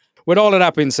idea. With all of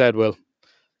that being said, Will,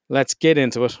 let's get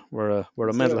into it. We're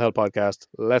a mental health podcast.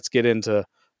 Let's get into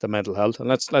the mental health, and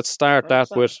let's start 100%.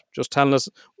 That with just telling us.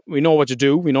 We know what you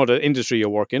do. We know the industry you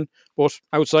work in, but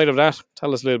outside of that,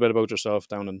 tell us a little bit about yourself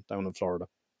down in Florida.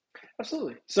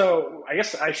 Absolutely. So I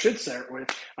guess I should start with,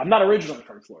 I'm not originally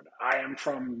from Florida. I am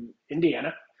from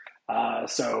Indiana.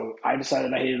 So I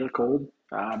decided I hated the cold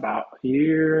about a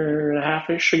year and a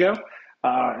half-ish ago.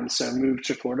 And so moved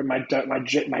to Florida. My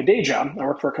day job, I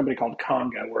work for a company called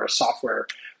Conga. We're a software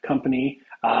company.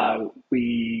 And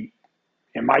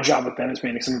my job with them is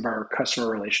managing some of our customer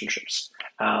relationships.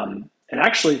 And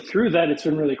actually through that, it's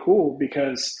been really cool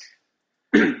because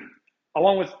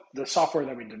along with the software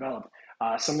that we develop,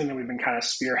 something that we've been kind of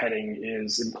spearheading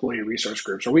is employee resource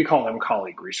groups, or we call them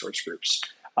colleague resource groups.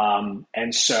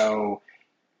 And so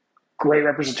great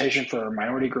representation for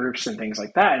minority groups and things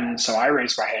like that. And so I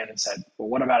raised my hand and said, well,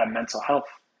 what about a mental health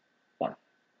one?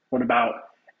 What about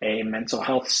a mental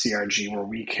health CRG where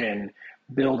we can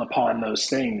build upon those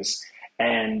things?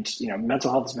 And,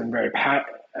 mental health has been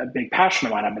a big passion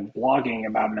of mine. I've been blogging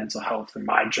about mental health and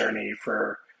my journey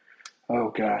for,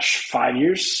 5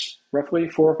 years, roughly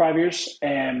 4 or 5 years.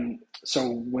 And so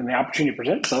when the opportunity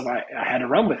presented itself, I had to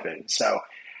run with it. So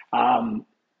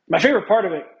my favorite part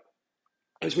of it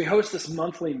is we host this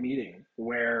monthly meeting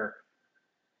where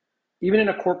even in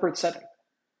a corporate setting,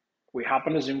 we hop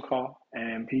on a Zoom call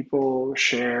and people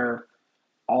share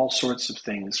all sorts of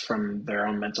things from their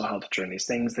own mental health journeys,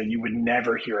 things that you would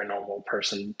never hear a normal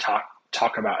person talk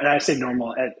about. And I say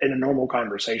normal in a normal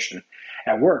conversation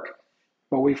at work,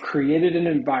 but we've created an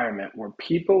environment where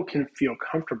people can feel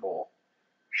comfortable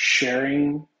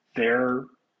sharing their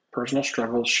personal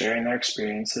struggles, sharing their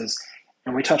experiences.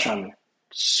 And we touch on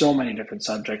so many different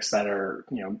subjects that are,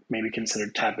 maybe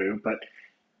considered taboo, but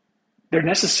they're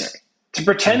necessary. To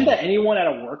pretend that anyone at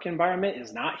a work environment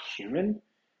is not human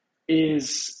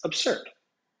is absurd.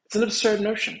 It's an absurd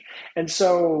notion. And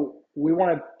so we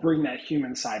want to bring that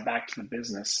human side back to the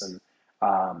business.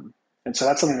 And so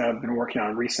that's something that I've been working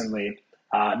on recently.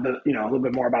 A little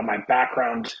bit more about my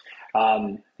background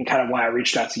and kind of why I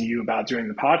reached out to you about doing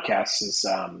the podcast is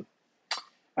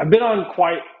I've been on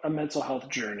quite a mental health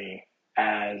journey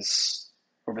I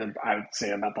would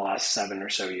say about the last 7 or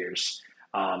so years.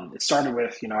 It started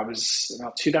with, I was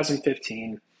about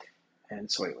 2015. And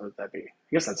so wait, what would that be?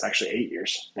 I guess that's actually 8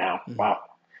 years now. Mm-hmm. Wow.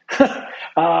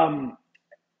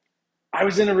 I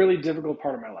was in a really difficult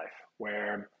part of my life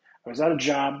where I was at a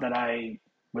job that I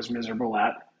was miserable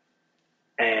at.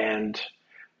 And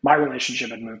my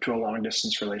relationship had moved to a long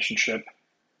distance relationship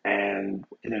and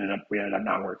we ended up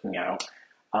not working out.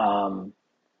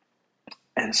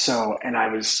 And I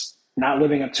was not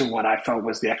living up to what I felt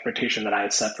was the expectation that I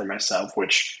had set for myself,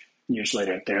 which years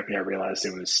later in therapy, I realized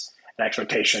it was an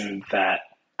expectation that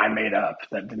I made up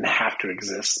that didn't have to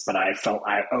exist, but I felt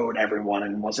I owed everyone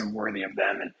and wasn't worthy of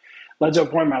them. And led to a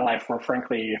point in my life where,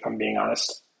 frankly, if I'm being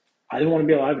honest, I didn't want to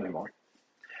be alive anymore.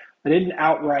 I didn't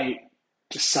outright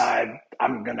decide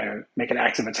I'm going to make an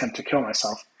active attempt to kill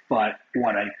myself. But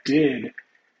what I did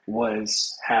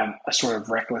was have a sort of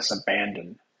reckless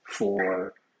abandon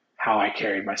for how I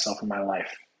carried myself in my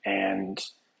life, and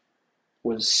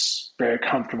was very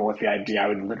comfortable with the idea I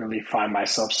would literally find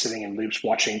myself sitting in loops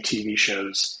watching TV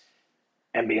shows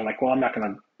and being like, well, I'm not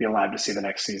going to be alive to see the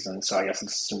next season, so I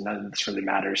guess none of this really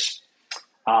matters.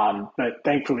 But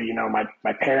thankfully,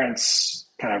 my parents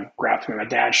kind of grabbed me. My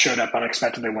dad showed up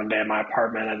unexpectedly one day at my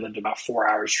apartment. I lived about 4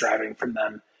 hours driving from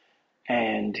them.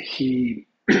 And he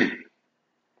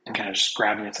kind of just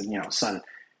grabbed me and said, son,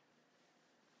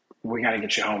 we got to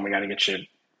get you home. We got to get you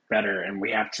better. And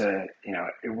we have to,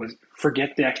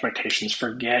 forget the expectations,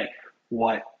 forget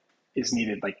what is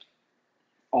needed. Like,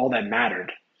 all that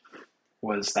mattered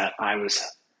was that I was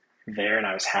there and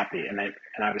I was happy and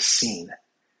I was seen.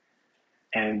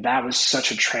 And that was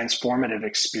such a transformative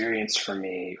experience for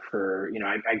me.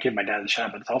 I give my dad the shout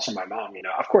out, but it's also my mom.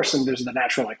 Of course, and there's the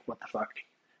natural, like, what the fuck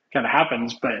kind of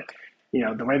happens, but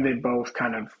the way they both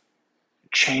kind of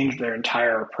changed their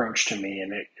entire approach to me,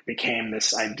 and it became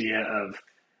this idea of,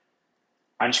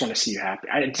 I just want to see you happy.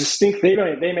 I distinctly,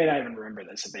 they may not even remember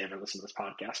this if they ever listen to this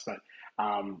podcast, but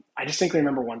I distinctly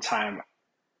remember one time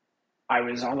I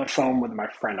was on the phone with my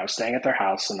friend. I was staying at their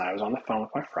house, and I was on the phone with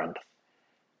my friend,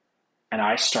 and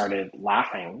I started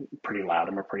laughing pretty loud.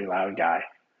 I'm a pretty loud guy.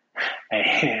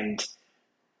 And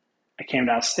I came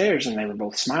downstairs, and they were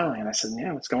both smiling, and I said,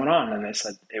 yeah, what's going on? And they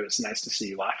said, it was nice to see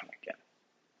you laughing again.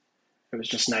 It was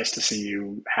just nice to see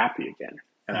you happy again.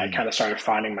 And I kind of started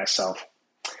finding myself.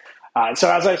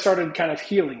 So as I started kind of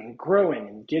healing and growing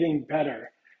and getting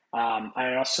better,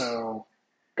 I also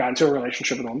got into a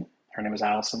relationship with a woman. Her name was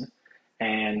Allison.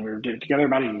 And we were together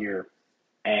about a year.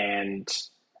 And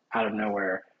out of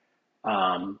nowhere,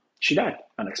 she died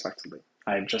unexpectedly.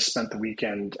 I had just spent the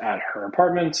weekend at her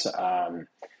apartment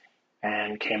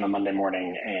and came on Monday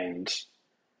morning, and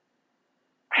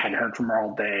I hadn't heard from her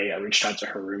all day. I reached out to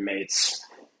her roommates.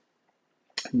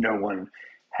 No one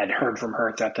had heard from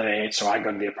her that day, so I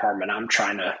go to the apartment. I'm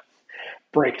trying to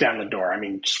break down the door. I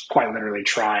mean, just quite literally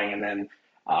trying. And then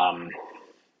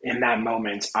in that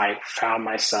moment, I found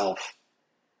myself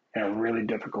in a really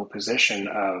difficult position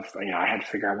of, I had to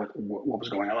figure out what was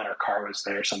going on. Her car was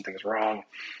there, something's wrong.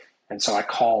 And so I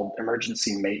called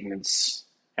emergency maintenance,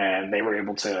 and they were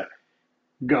able to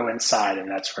go inside, and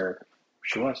that's where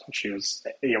she was.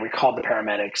 We called the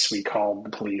paramedics, we called the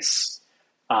police,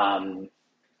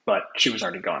 but she was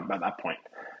already gone by that point.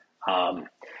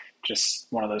 Just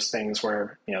one of those things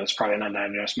where, it's probably an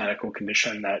undiagnosed medical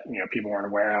condition that, people weren't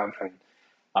aware of. And,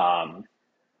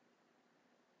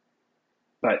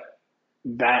 but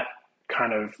that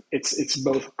kind of, it's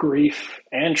both grief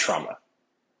and trauma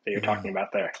that you're talking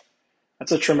about there.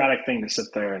 That's a traumatic thing to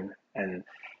sit there and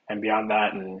beyond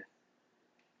that. And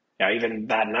even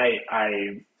that night,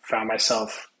 I found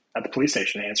myself at the police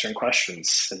station answering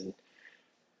questions and,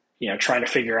 trying to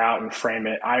figure out and frame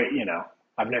it.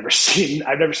 I've never seen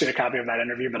a copy of that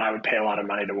interview, but I would pay a lot of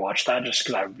money to watch that just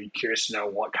because I would be curious to know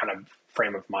what kind of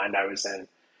frame of mind I was in.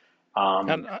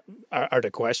 And are they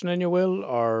questioning you, Will,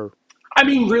 or? I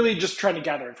mean, really just trying to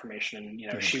gather information.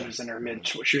 And, she was in her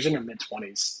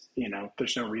mid-20s.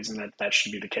 There's no reason that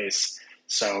should be the case.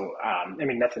 So,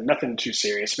 nothing too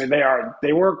serious. I mean,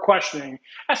 they were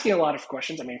asking a lot of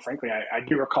questions. I mean, frankly, I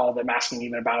do recall them asking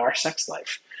even about our sex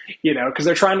life, because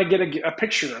they're trying to get a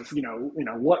picture of,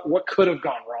 what could have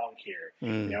gone wrong here,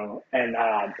 and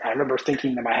I remember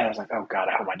thinking in my head, I was like, oh God,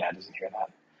 I hope my dad doesn't hear that.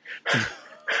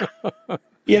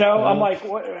 I'm like,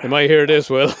 what? You might hear this,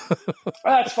 Will.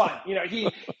 That's fine.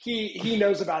 He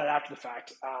knows about it after the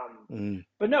fact.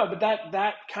 But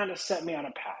that kind of set me on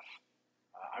a path.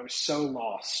 I was so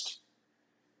lost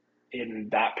in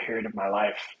that period of my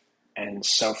life. And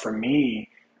so for me,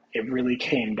 it really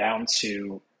came down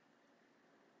to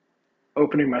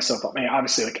opening myself up. I mean,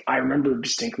 obviously, I remember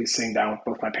distinctly sitting down with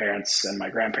both my parents and my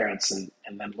grandparents and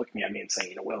them looking at me and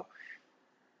saying, Will,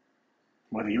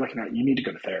 what are you looking at? You need to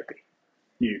go to therapy.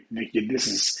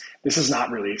 This is not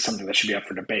really something that should be up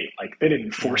for debate. Like, they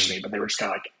didn't force me, but they were just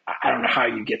kind of like, I don't know how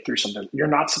you get through something. You're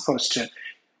not supposed to,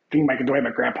 the way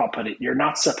my grandpa put it, you're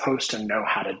not supposed to know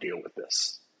how to deal with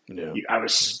this. Yeah. I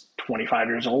was 25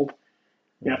 years old.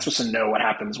 You're not supposed to know what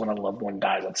happens when a loved one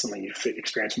dies. That's something you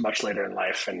experience much later in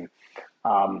life. And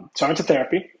so I went to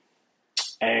therapy,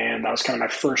 and that was kind of my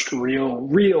first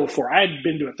real for. I had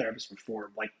been to a therapist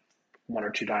before, like 1 or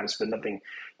 2 times, but nothing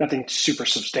super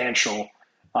substantial.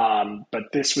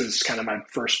 But this was kind of my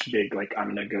first big, like,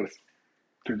 I'm going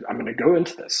to go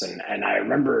into this. And I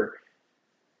remember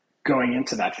going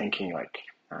into that thinking like,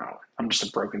 oh, I'm just a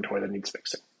broken toy that needs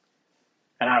fixing.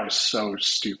 And I was so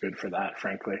stupid for that,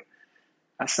 frankly.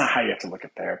 That's not how you have to look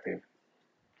at therapy.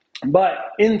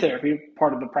 But in therapy,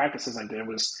 part of the practices I did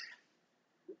was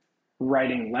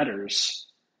writing letters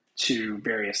to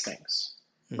various things,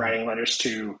 writing letters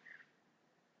to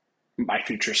my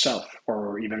future self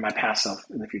or even my past self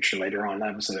in the future later on.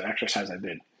 That was an exercise I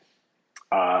did.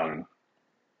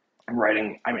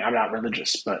 Writing, I mean, I'm not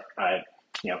religious, but I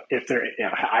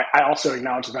also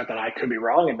acknowledge the fact that I could be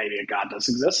wrong and maybe a God does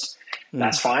exist.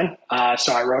 That's fine.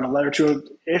 So I wrote a letter to,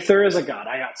 if there is a God,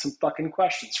 I got some fucking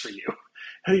questions for you,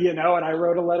 and I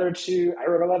wrote a letter to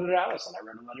Allison. I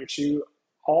wrote a letter to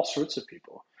all sorts of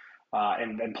people,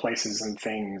 and places and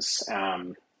things.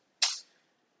 And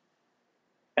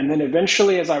then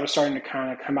eventually, as I was starting to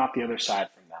kind of come out the other side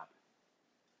from that,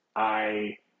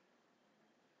 I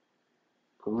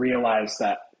realized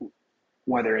that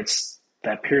whether it's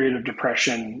that period of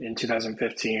depression in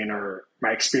 2015 or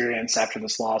my experience after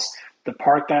this loss, the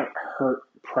part that hurt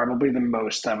probably the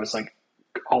most, that was like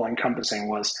all encompassing,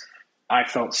 was I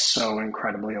felt so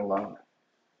incredibly alone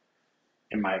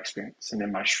in my experience and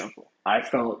in my struggle. I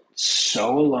felt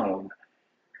so alone,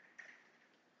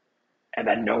 and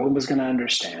that no one was going to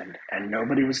understand, and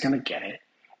nobody was going to get it,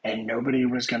 and nobody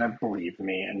was going to believe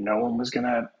me, and no one was going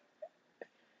to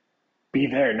be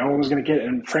there. No one was going to get it.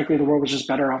 And frankly, the world was just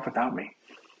better off without me.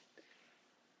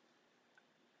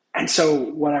 And so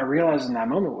what I realized in that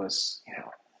moment was,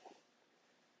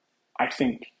 I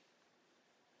think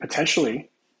potentially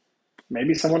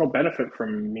maybe someone will benefit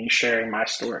from me sharing my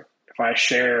story. If I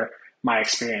share my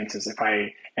experiences, if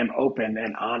I am open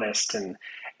and honest, and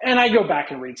I go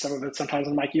back and read some of it sometimes,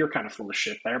 I'm like, you're kind of full of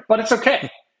shit there, but it's okay.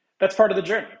 That's part of the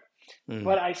journey.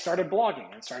 But I started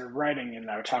blogging and started writing, and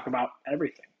I would talk about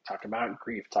everything. Talk about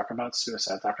grief, talk about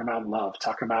suicide, talk about love,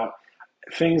 talk about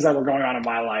things that were going on in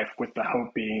my life, with the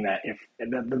hope being that if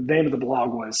the name of the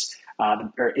blog was,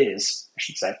 The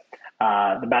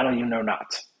Battle You Know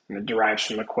Not. And it derives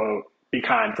from the quote, "Be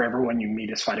kind, for everyone you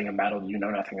meet is fighting a battle you know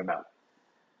nothing about."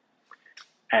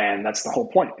 And that's the whole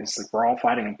point. It's like we're all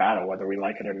fighting a battle, whether we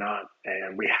like it or not.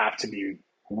 And we have to be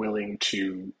willing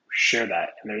to share that.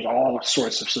 And there's all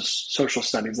sorts of social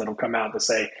studies that'll come out that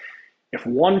say, if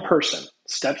one person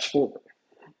steps forward,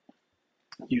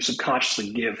 you subconsciously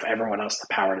give everyone else the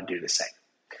power to do the same.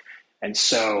 And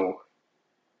so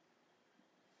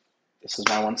this is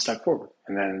my one step forward.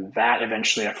 And then that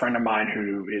eventually, a friend of mine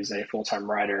who is a full-time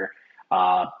writer,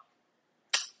 about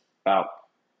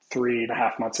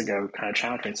 3.5 months ago, kind of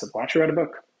challenged me and said, why don't you write a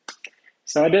book?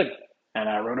 So I did. And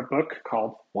I wrote a book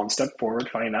called One Step Forward.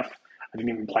 Funny enough, I didn't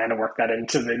even plan to work that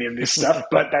into any of this stuff,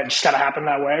 but that just kind of happened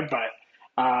that way. But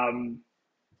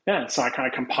so I kind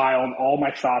of compiled all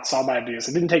my thoughts, all my ideas.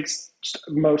 It didn't take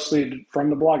mostly from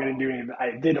the blog. I didn't do any.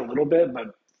 I did a little bit, but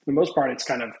for the most part, it's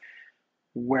kind of,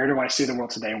 where do I see the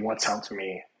world today, and what's helped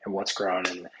me and what's grown.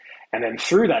 And then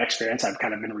through that experience, I've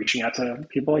kind of been reaching out to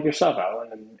people like yourself,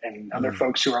 Alan, and other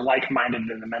folks who are like-minded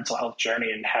in the mental health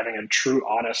journey, and having a true,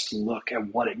 honest look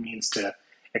at what it means to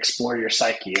explore your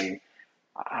psyche. And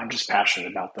I'm just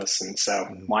passionate about this. And so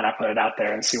why not put it out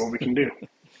there and see what we can do?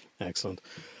 Excellent.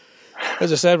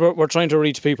 As I said, we're trying to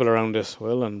reach people around this,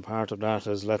 Will, and part of that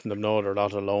is letting them know they're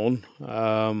not alone.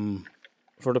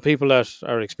 For the people that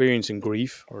are experiencing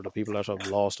grief, or the people that have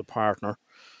lost a partner,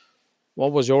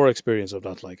 what was your experience of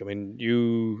that like? I mean,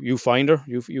 you found her.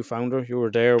 You found her. You were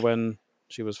there when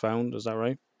she was found. Is that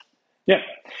right? Yeah.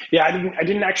 I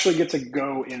didn't actually get to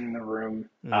go in the room.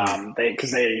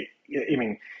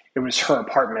 It was her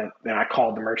apartment, and I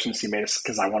called the emergency maintenance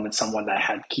because I wanted someone that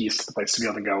had keys to the place to be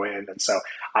able to go in. And so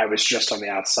I was just on the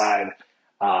outside,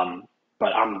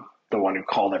 but I'm the one who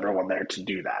called everyone there to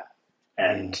do that.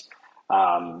 And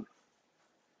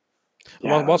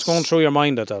what's going through your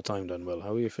mind at that time then, Will?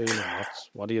 How are you feeling?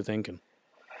 What are you thinking?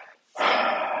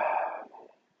 I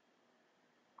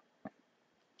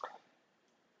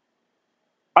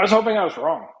was hoping I was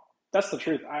wrong. That's the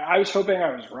truth. I was hoping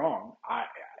I was wrong.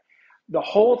 The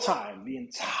whole time, the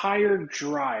entire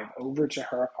drive over to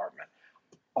her apartment,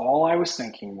 all I was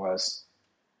thinking was,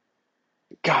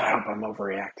 God, I hope I'm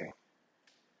overreacting.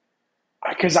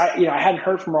 Because I hadn't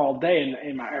heard from her all day,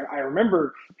 and I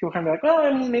remember people kind of like, well,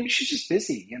 I mean, maybe she's just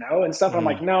busy, and stuff. And I'm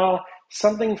like, no,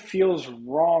 something feels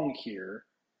wrong here,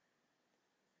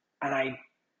 and I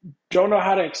don't know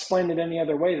how to explain it any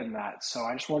other way than that. So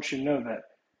I just want you to know that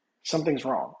something's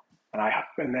wrong. But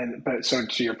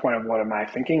to your point of what am I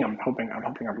thinking? I'm hoping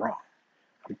I'm wrong.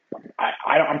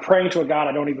 I'm praying to a God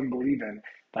I don't even believe in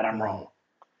that I'm wrong.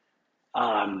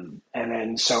 And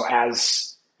then so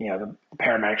as the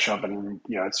paramedics show up, and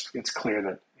it's clear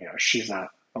that she's not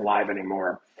alive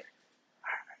anymore.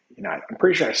 I'm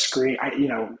pretty sure I screamed.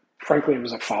 Frankly, it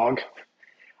was a fog.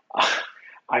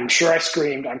 I'm sure I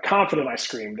screamed. I'm confident I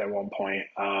screamed at one point.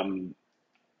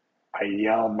 I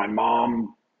yelled. My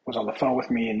mom was on the phone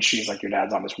with me, and she's like, your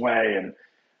dad's on his way. And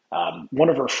one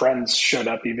of her friends showed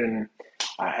up even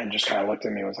and just kind of looked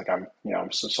at me and was like, I'm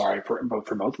so sorry for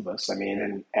both of us. I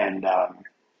mean, and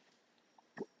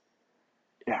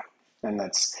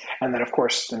then of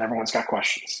course, then everyone's got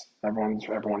questions.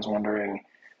 Everyone's wondering,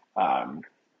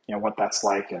 what that's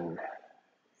like. And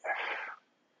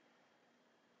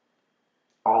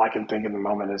can think in the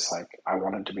moment is like, I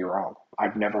wanted to be wrong.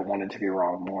 I've never wanted to be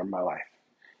wrong more in my life.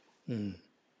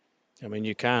 I mean,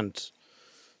 you can't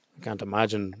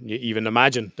imagine, you even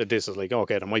imagine that this is like,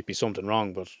 okay, there might be something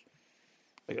wrong, but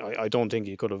I don't think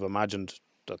you could have imagined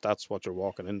that that's what you're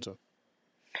walking into.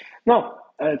 No,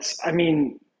 I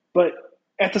mean, but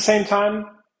at the same time,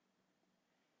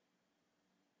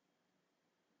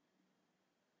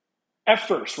 at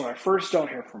first, when I first don't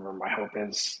hear from her, my hope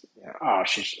is, oh,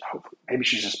 maybe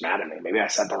she's just mad at me. Maybe I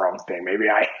said the wrong thing. Maybe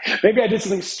I did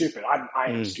something stupid. I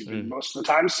am stupid most of the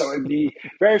time, so it'd be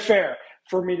very fair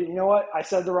for me to, you know what, I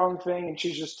said the wrong thing, and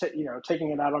she's just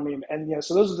taking it out on me, and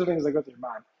so those are the things that go through your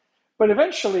mind. But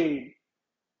eventually,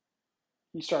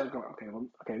 you start going,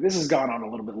 okay, this has gone on a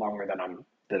little bit longer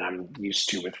than I'm used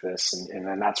to with this, and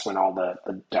then that's when all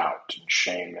the doubt and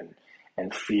shame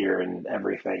and fear and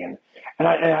everything,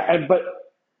 but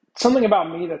something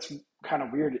about me that's kind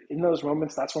of weird in those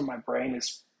moments. That's when my brain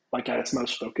is like at its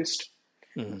most focused.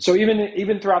 So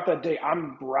even throughout that day,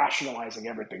 I'm rationalizing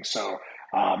everything. So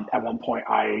at one point,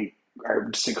 I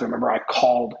distinctly remember I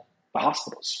called the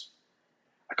hospitals.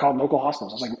 I called local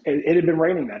hospitals. I was like, it had been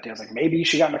raining that day. I was like, maybe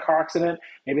she got in a car accident.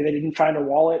 Maybe they didn't find her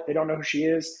wallet. They don't know who she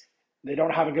is. They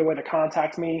don't have a good way to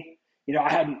contact me.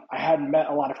 I hadn't met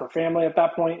a lot of her family at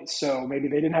that point, so maybe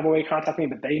they didn't have a way to contact me,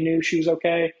 but they knew she was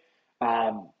okay.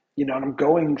 And I'm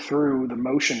going through the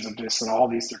motions of this and all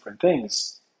these different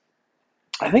things.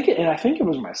 I think it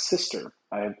was my sister.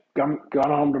 I had gone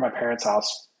home to my parents'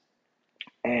 house,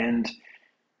 and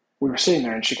we were sitting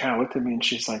there, and she kind of looked at me, and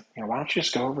she's like, why don't you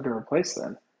just go over to her place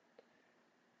then?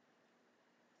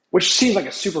 Which seems like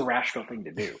a super rational thing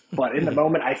to do. But in the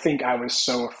moment, I think I was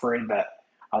so afraid that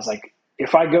I was like,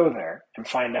 if I go there and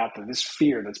find out that this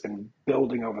fear that's been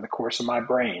building over the course of my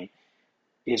brain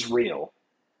is real,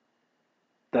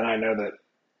 then I know that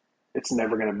it's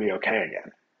never going to be okay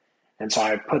again. And so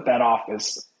I put that off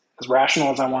as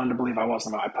rational as I wanted to believe I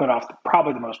was. I put off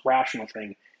probably the most rational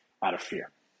thing out of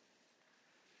fear.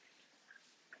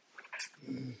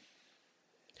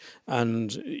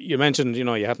 And you mentioned, you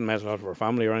hadn't met a lot of her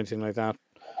family or anything like that.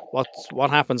 What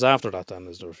happens after that then?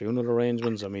 Is there funeral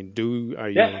arrangements? I mean, are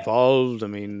you involved? I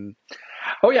mean,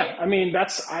 oh yeah. I mean,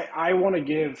 I want to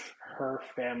give her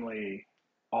family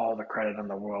all the credit in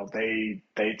the world. They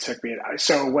took me.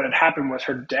 So what had happened was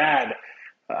her dad,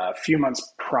 a few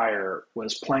months prior,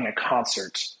 was playing a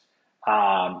concert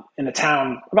in a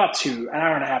town about an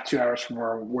hour and a half, 2 hours from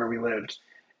where we lived,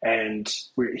 and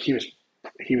he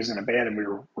was in a band, and we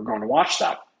were going to watch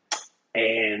that,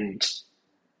 and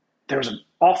there was an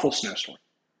awful snowstorm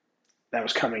that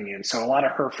was coming in. So a lot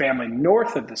of her family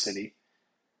north of the city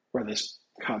where this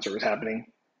concert was happening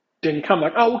didn't come.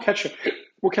 Like, oh, we'll catch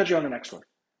you on the next one.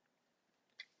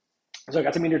 So I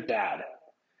got to meet her dad,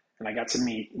 and I got to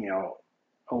meet,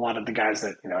 a lot of the guys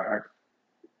that,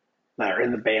 that are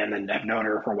in the band and have known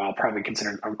her for a while, probably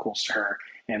considered uncles to her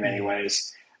in many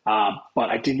ways. But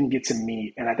I didn't get to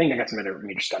meet, and I think I got to meet her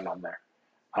stepmom there.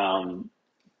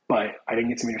 But I didn't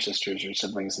get to meet her sisters or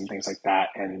siblings and things like that.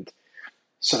 And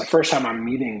so the first time I'm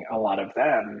meeting a lot of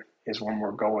them is when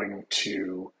we're going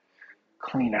to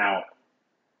clean out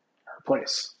her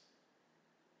place.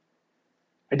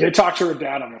 I did talk to her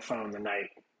dad on the phone the night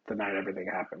everything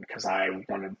happened, because I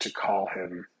wanted to call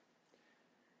him.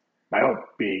 My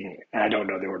hope being, and I don't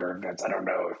know the order of events, I don't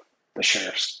know if the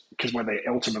sheriffs, because what they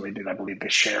ultimately did, I believe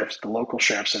the local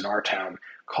sheriffs in our town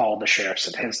called the sheriffs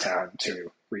in his town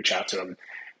to reach out to him,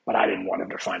 but I didn't want him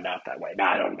to find out that way.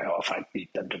 Now, I don't know if I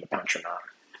beat them to the punch or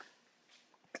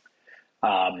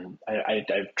not. I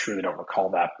truly don't recall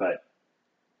that, but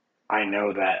I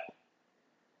know that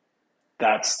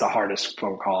that's the hardest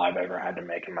phone call I've ever had to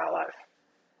make in my life.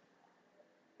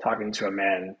 Talking to a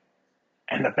man,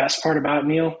 and the best part about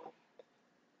Neil,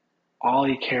 all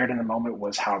he cared in the moment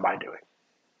was, how am I doing?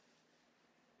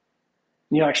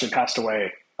 Neil actually passed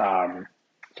away from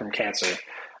cancer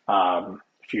a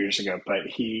few years ago, but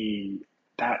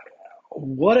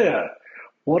what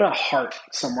a heart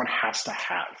someone has to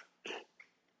have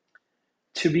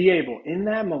to be able, in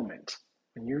that moment,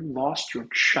 when you lost your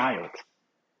child.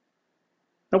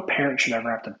 No parent should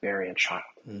ever have to bury a child.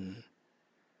 And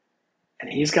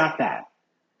he's got that.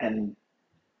 And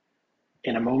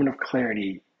in a moment of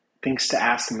clarity, thinks to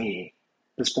ask me,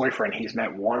 this boyfriend he's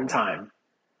met one time,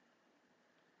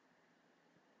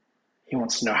 he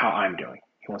wants to know how I'm doing.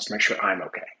 He wants to make sure I'm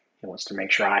okay. He wants to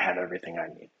make sure I have everything I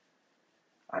need.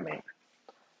 I mean,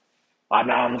 I'm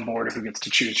not on the board of who gets to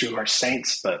choose who are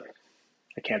saints, but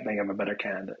I can't think of a better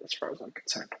candidate as far as I'm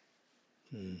concerned.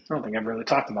 I don't think I've really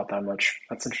talked about that much.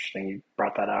 That's interesting. You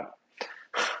brought that up.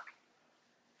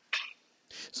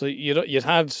 So you'd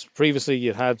had previously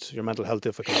you'd had your mental health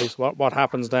difficulties. What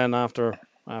happens then after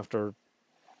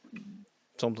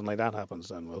something like that happens?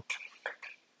 Then, Will?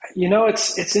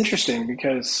 It's interesting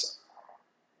because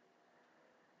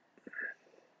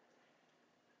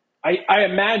I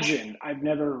imagine, I've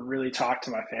never really talked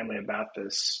to my family about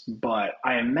this, but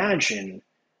I imagine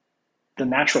the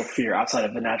natural fear outside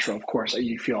of the natural, of course,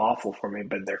 you feel awful for me,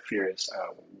 but their fear is,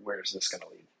 where is this going to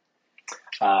lead?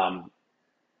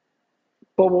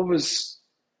 But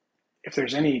if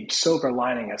there's any silver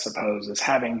lining, I suppose, is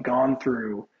having gone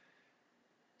through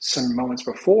some moments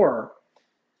before,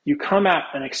 you come at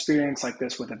an experience like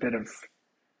this with a bit of,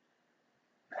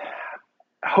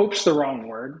 hope's the wrong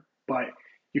word, but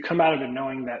you come out of it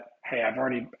knowing that, hey,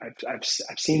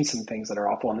 I've seen some things that are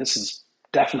awful, and this is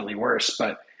definitely worse,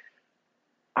 but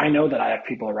I know that I have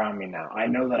people around me now. I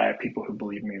know that I have people who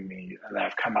believe in me, and that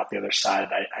I've come out the other side.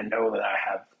 I know that I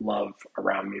have love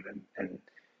around me, and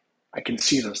I can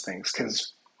see those things.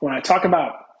 Because when I talk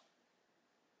about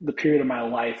the period of my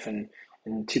life in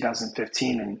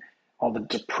 2015 and all the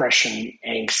depression,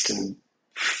 angst, and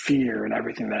fear and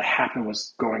everything that happened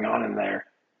was going on in there,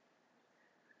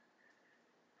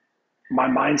 my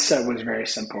mindset was very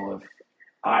simple of,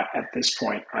 at this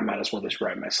point, I might as well just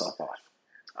write myself off.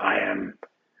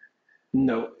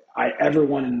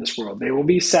 Everyone in this world, they will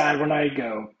be sad when I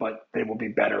go, but they will be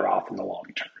better off in the long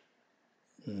term.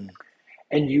 Mm.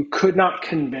 And you could not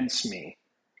convince me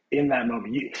in that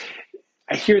moment.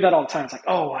 I hear that all the time. It's like,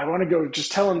 oh, I want to go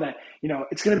just tell him that,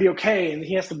 it's going to be okay. And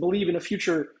he has to believe in a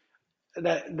future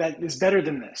that is better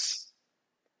than this.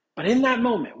 But in that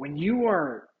moment, when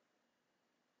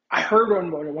I heard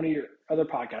on one of your other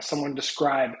podcasts, someone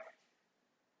describe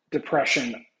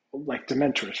depression like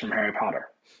Dementors from Harry Potter.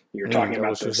 You were talking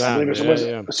about this.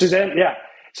 Suzanne, Suzanne, yeah.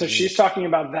 So she's talking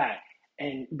about that.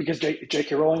 And because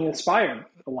J.K. Rowling inspired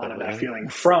a lot of that feeling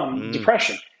from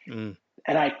depression. And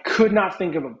I could not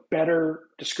think of a better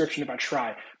description if I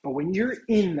tried. But when you're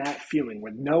in that feeling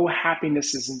with no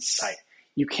happiness is in sight,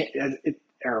 you can't,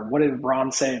 or what did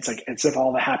Ron say? It's like, it's if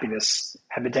all the happiness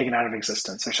had been taken out of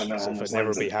existence or something. So I'd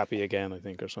never be happy again, I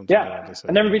think, or something. Yeah, like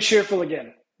I'd never be cheerful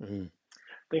again. Mm-hmm.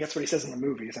 I think that's what he says in the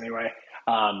movies anyway.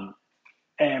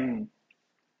 And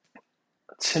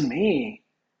to me,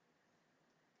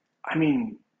 I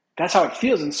mean, that's how it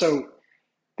feels. And so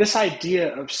this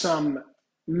idea of some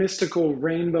mystical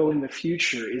rainbow in the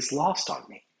future is lost on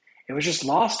me. It was just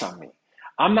lost on me.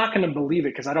 I'm not going to believe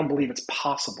it because I don't believe it's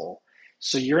possible.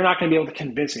 So you're not going to be able to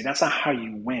convince me. That's not how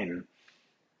you win.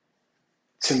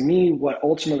 To me, what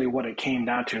it came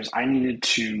down to is I needed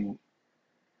to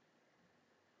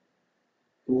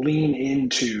lean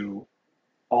into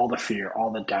all the fear,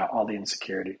 all the doubt, all the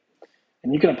insecurity.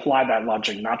 And you can apply that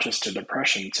logic not just to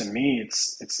depression. To me,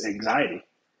 it's anxiety,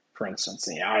 for instance.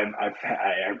 I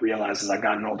realized as I've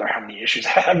gotten older how many issues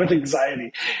I have with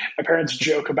anxiety. My parents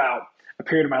joke about a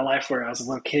period of my life where I was a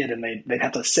little kid and they'd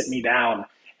have to sit me down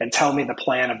and tell me the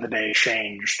plan of the day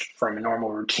changed from a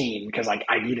normal routine because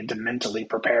I needed to mentally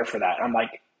prepare for that. I'm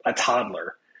like a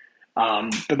toddler.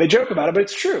 But they joke about it, but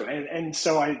it's true. And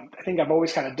so I think I've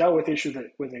always kind of dealt with issues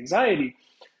with anxiety.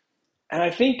 And I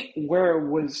think where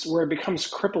it becomes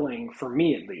crippling for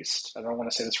me, at least, I don't want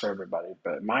to say this for everybody,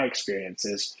 but my experience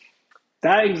is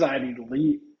that anxiety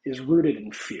is rooted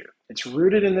in fear. It's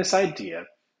rooted in this idea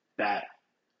that,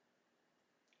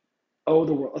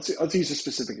 the world, let's use a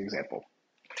specific example.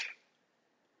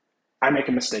 I make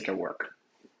a mistake at work.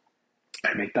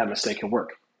 I make that mistake at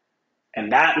work.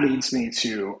 And that leads me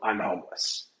to I'm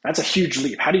homeless. That's a huge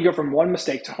leap. How do you go from one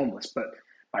mistake to homeless? But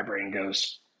my brain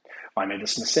goes, I made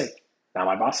this mistake. Now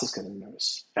my boss is going to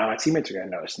notice. Now my teammates are going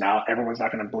to notice. Now everyone's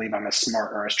not going to believe I'm as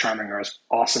smart or as charming or as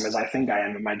awesome as I think I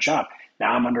am at my job.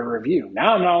 Now I'm under review.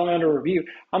 Now I'm not only under review,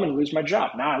 I'm going to lose my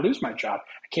job. Now I lose my job.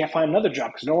 I can't find another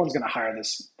job because no one's going to hire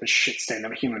this shit stain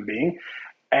of a human being.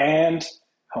 And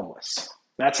homeless.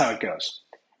 That's how it goes.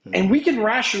 Mm-hmm. And we can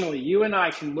rationally, you and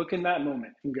I can look in that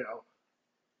moment and go,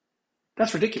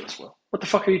 that's ridiculous, Will. What the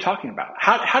fuck are you talking about?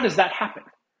 How does that happen?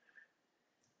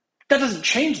 That doesn't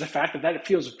change the fact that it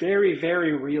feels very,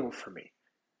 very real for me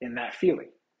in that feeling.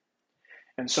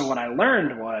 And so what I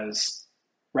learned was,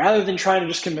 rather than trying to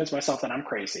just convince myself that I'm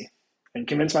crazy and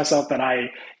convince myself that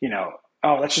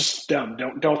that's just dumb.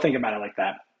 Don't think about it like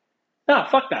that. No,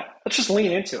 fuck that. Let's just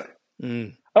lean into it.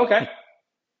 Mm. Okay.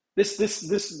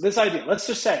 This idea, let's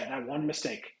just say that one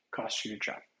mistake cost you your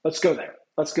job. Let's go there.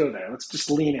 Let's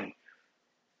just lean in.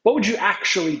 What would you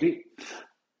actually do?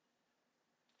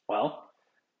 Well,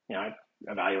 I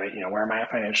evaluate, where am I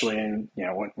financially and,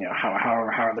 how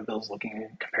are the bills looking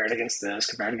compared against this,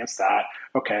 compared against that?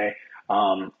 Okay.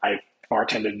 I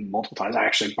bartended multiple times. I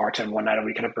actually bartend one night a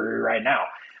week at a brewery right now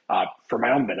for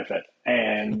my own benefit.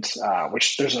 And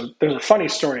which there's a funny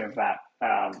story of that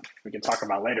we can talk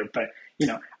about later. But,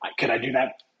 could I do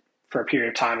that for a period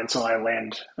of time until I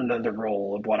land under the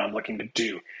role of what I'm looking to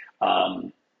do?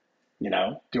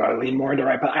 Do I lean more into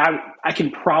right? But I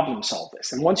can problem solve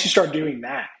this. And once you start doing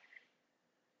that,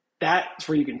 that's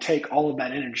where you can take all of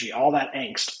that energy, all that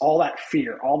angst, all that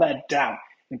fear, all that doubt,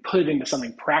 and put it into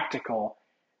something practical.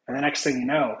 And the next thing you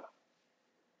know,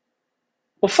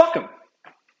 well, fuck them.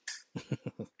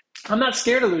 I'm not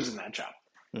scared of losing that job.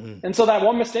 Mm-hmm. And so that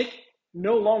one mistake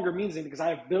no longer means anything because I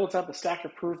have built up a stack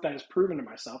of proof that is proven to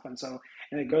myself. And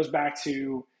it goes back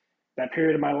to that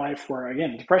period of my life where,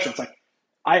 again, depression, it's like,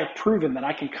 I have proven that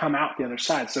I can come out the other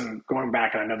side. So going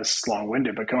back, and I know this is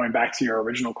long-winded, but going back to your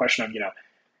original question of,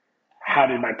 how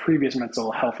did my previous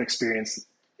mental health experience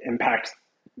impact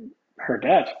her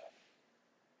death?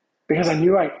 Because I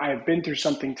knew I had been through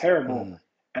something terrible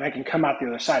and I can come out the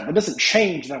other side. That doesn't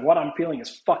change that what I'm feeling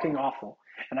is fucking awful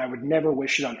and I would never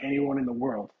wish it on anyone in the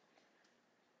world.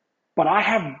 But I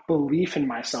have belief in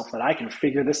myself that I can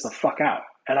figure this the fuck out,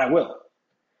 and I will.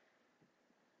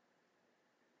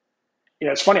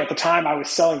 It's funny, at the time I was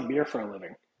selling beer for a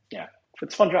living. Yeah,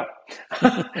 it's a fun job.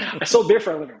 I sold beer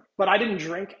for a living, but I didn't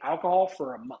drink alcohol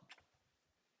for a month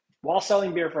while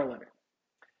selling beer for a living.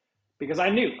 Because I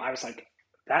knew, I was like,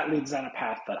 that leads down a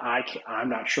path that I'm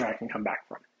not sure I can come back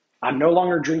from. I'm no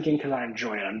longer drinking because I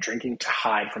enjoy it. I'm drinking to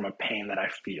hide from a pain that I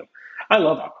feel. I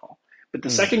love alcohol. But the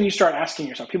second you start asking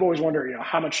yourself, people always wonder,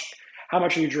 how much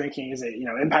are you drinking? Is it,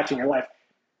 impacting your life?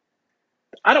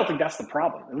 I don't think that's the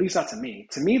problem, at least not to me.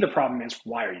 To me, the problem is,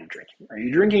 why are you drinking? Are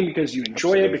you drinking because you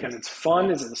enjoy it, because it's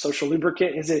fun? Is it a social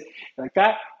lubricant? Is it like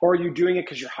that? Or are you doing it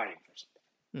because you're hiding from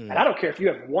something? And I don't care if you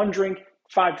have 1 drink,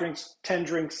 5 drinks, 10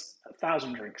 drinks,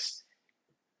 1,000 drinks.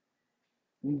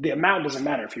 The amount doesn't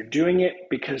matter. If you're doing it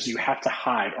because you have to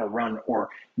hide or run or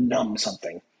numb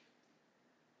something,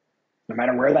 no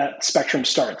matter where that spectrum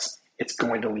starts, it's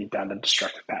going to lead down a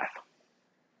destructive path.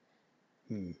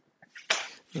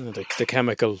 The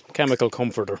chemical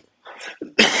comforter.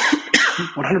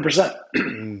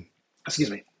 100%. Excuse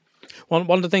me. One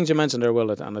of the things you mentioned there,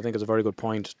 Will, and I think it's a very good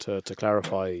point to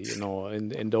clarify,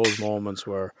 in those moments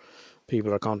where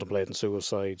people are contemplating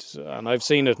suicide, and I've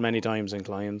seen it many times in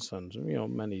clients and,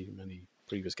 many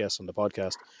previous guests on the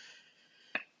podcast.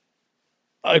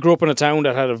 I grew up in a town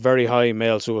that had a very high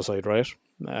male suicide rate.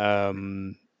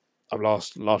 I've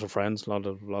lost a lot of friends, a lot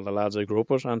of lads I grew up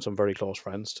with, and some very close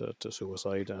friends to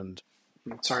suicide. And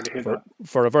I'm sorry to hear that.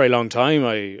 For a very long time,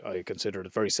 I considered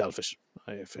it very selfish.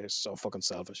 It's so fucking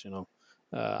selfish, and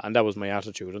that was my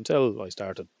attitude until I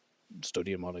started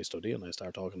studying what I study, and I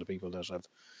started talking to people that have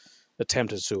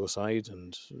attempted suicide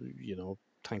and,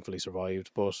 thankfully survived.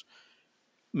 But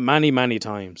many, many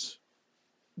times,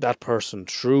 that person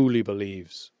truly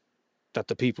believes that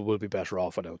the people will be better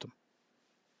off without them.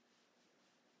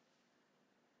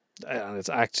 And it's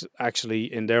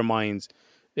actually, in their minds,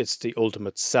 it's the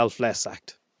ultimate selfless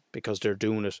act because they're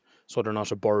doing it so they're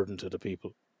not a burden to the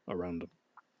people around them.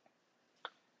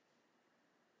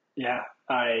 Yeah,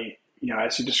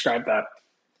 as you described that,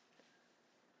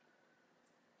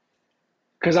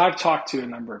 because I've talked to a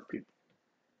number of people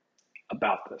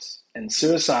about this. And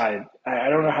suicide, I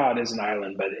don't know how it is in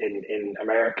Ireland, but in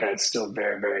America, it's still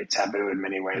very, very taboo in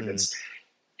many ways. It's,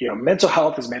 mental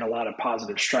health has made a lot of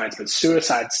positive strides, but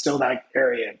suicide's still that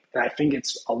area. And I think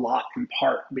it's a lot in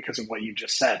part because of what you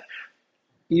just said.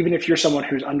 Even if you're someone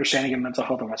who's understanding of mental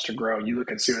health and wants to grow, you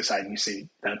look at suicide and you see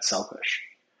that's selfish.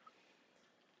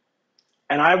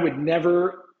 And I would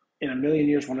never in a million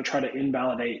years want to try to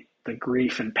invalidate the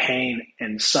grief and pain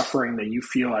and suffering that you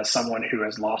feel as someone who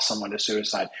has lost someone to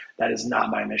suicide. That is not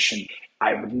my mission.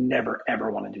 I would never, ever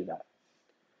want to do that.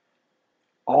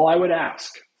 All I would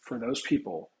ask for those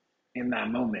people in that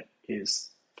moment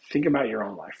is think about your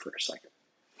own life for a second.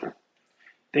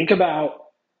 Think about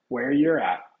where you're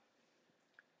at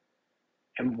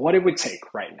and what it would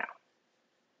take right now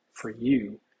for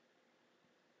you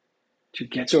to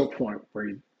get to a point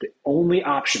where the only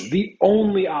option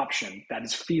that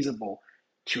is feasible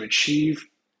to achieve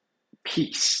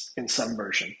peace in some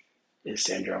version is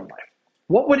to end your own life.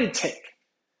 What would it take?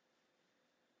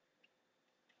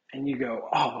 And you go,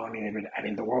 I mean,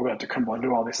 the world would have to crumble and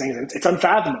do all these things. It's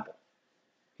unfathomable.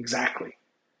 Exactly.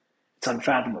 It's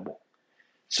unfathomable.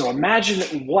 So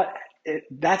imagine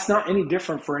that's not any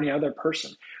different for any other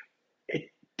person.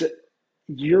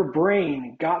 Your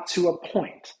brain got to a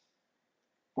point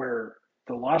where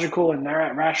the logical and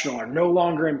rational are no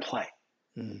longer in play.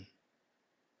 And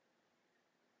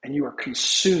you are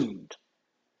consumed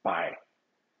by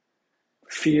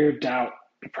fear, doubt,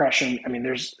 depression. I mean,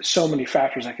 there's so many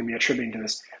factors that can be attributing to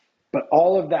this, but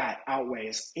all of that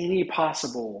outweighs any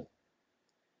possible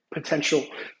potential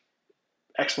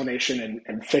explanation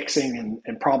and fixing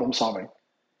and problem solving.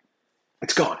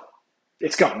 It's gone.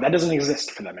 It's gone. That doesn't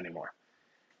exist for them anymore.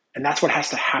 And that's what has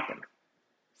to happen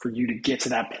for you to get to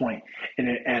that point.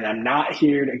 And I'm not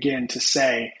here again to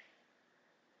say,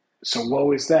 so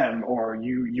woe is them, or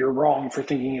you're wrong for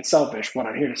thinking it's selfish. What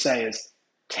I'm here to say is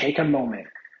take a moment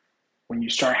when you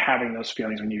start having those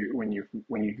feelings, when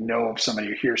you know of somebody,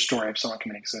 you hear a story of someone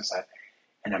committing suicide,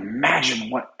 and imagine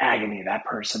what agony that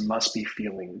person must be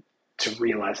feeling to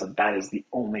realize that that is the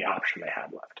only option they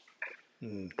have left.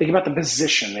 Think about the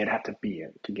position they'd have to be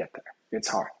in to get there. It's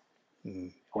hard.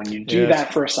 When you do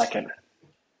that for a second.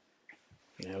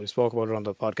 Yeah, we spoke about it on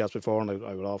the podcast before, and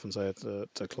I would often say it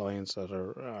to clients that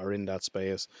are in that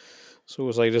space.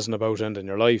 Suicide isn't about ending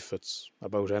your life; it's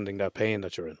about ending that pain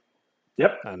that you're in.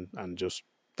 Yep. And just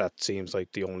that seems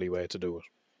like the only way to do it.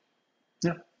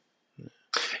 Yeah.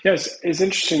 Yeah, it's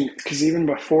interesting because even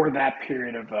before that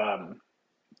period of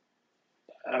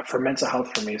for mental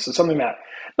health for me, so something that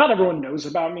not everyone knows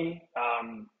about me,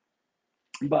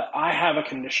 but I have a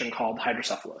condition called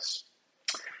hydrocephalus.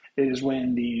 It is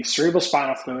when the cerebral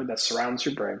spinal fluid that surrounds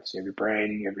your brain, so you have your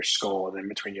brain, you have your skull, and then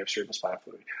between you have cerebral spinal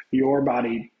fluid. Your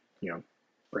body,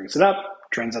 brings it up,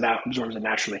 drains it out, absorbs it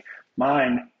naturally.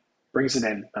 Mine brings it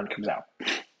in and comes out.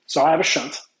 So I have a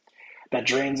shunt that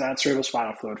drains out cerebral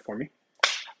spinal fluid for me.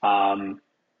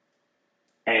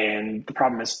 And the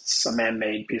problem is it's a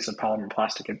man-made piece of polymer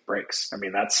plastic. It breaks. I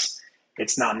mean,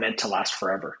 it's not meant to last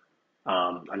forever.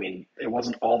 I mean, it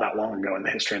wasn't all that long ago in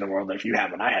the history of the world that if you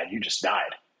had what I had, you just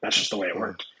died. That's just the way it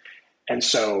worked. And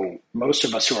so most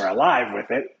of us who are alive with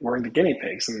it were the guinea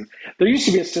pigs. And there used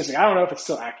to be a statistic. I don't know if it's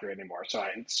still accurate anymore. So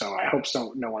I hope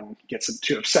no one gets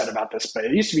too upset about this. But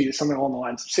it used to be something along the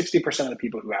lines of 60% of the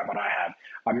people who have what I have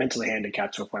are mentally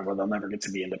handicapped to a point where they'll never get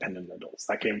to be independent adults.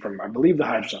 That came from, I believe, the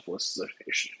Hydrocephalus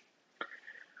Association.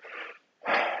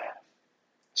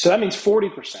 So that means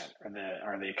 40%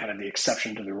 are the kind of the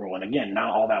exception to the rule. And again, not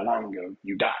all that long ago,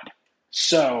 you died.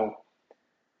 So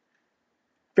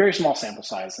very small sample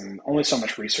size and only so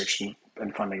much research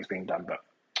and funding is being done. But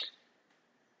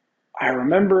I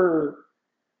remember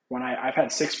when I've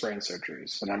had 6 brain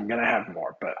surgeries, and I'm going to have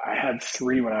more, but I had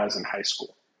 3 when I was in high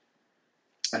school.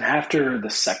 And after the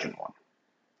second one,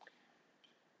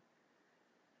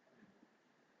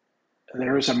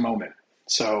 there was a moment.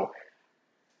 So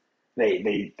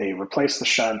they replaced the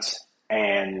shunt,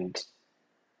 and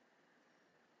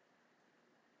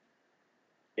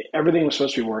everything was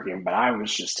supposed to be working, but I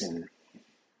was just in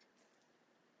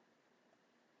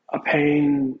a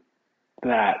pain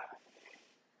that,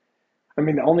 I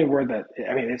mean, the only word that,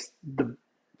 I mean, it's the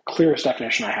clearest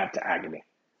definition I have to agony.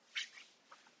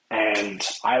 And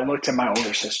I looked at my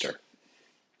older sister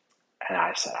and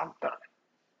I said, I'm done.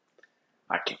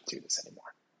 I can't do this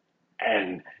anymore.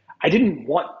 And I didn't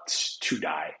want to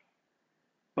die,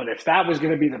 but if that was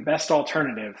going to be the best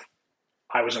alternative,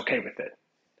 I was okay with it.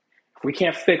 If we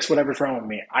can't fix whatever's wrong with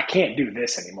me, I can't do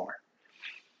this anymore.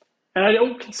 And I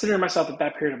don't consider myself at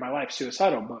that period of my life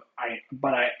suicidal,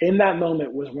 but I in that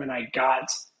moment was when I got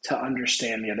to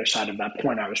understand the other side of that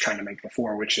point I was trying to make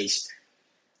before, which is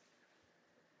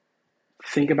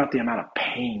think about the amount of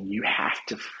pain you have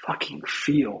to fucking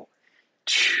feel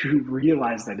to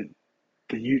realize that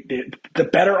the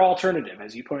better alternative,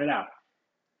 as you pointed out,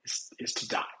 is to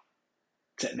die.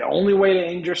 The only way to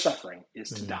end your suffering is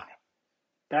to die.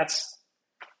 That's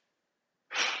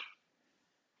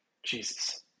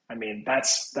Jesus. I mean,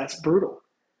 that's brutal.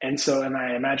 And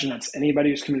I imagine that's anybody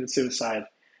who's committed suicide.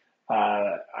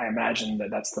 I imagine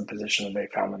that's the position that they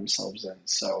found themselves in.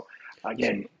 So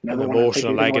again, an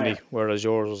emotional agony, whereas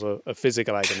yours was a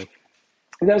physical agony.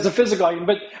 And that was a physical agony,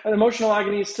 but an emotional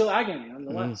agony is still agony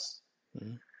nonetheless.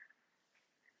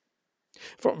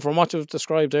 From what you've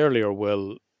described earlier,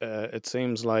 Will, it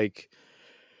seems like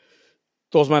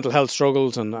those mental health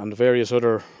struggles and various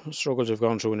other struggles you've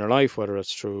gone through in your life, whether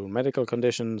it's through medical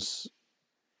conditions,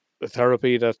 the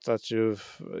therapy that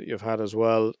you've had as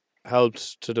well,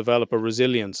 helped to develop a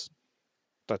resilience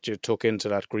that you took into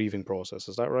that grieving process.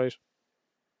 Is that right?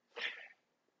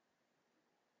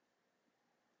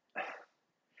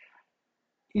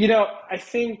 I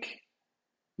think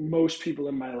most people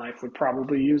in my life would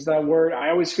probably use that word. I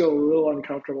always feel a little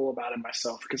uncomfortable about it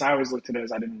myself because I always looked at it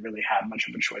as I didn't really have much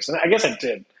of a choice. And I guess I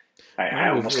did. I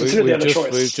almost considered the other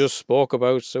choice. We just spoke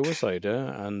about suicide,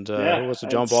 and who was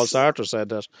it? John Paul Sartre said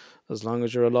that as long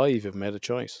as you're alive, you've made a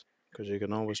choice because you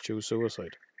can always choose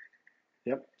suicide.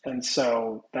 Yep. And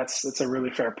so that's a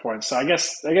really fair point. So I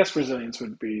guess resilience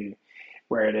would be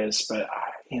where it is. But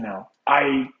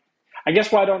I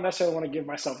guess why I don't necessarily want to give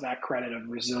myself that credit of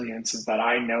resilience is that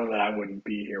I know that I wouldn't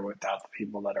be here without the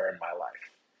people that are in my life.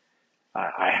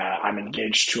 I'm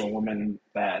engaged to a woman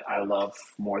that I love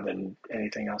more than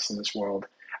anything else in this world.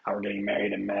 We're getting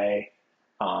married in May.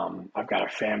 I've got a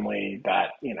family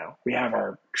that, we have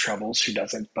our troubles, who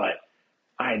doesn't, but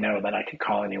I know that I could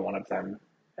call any one of them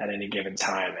at any given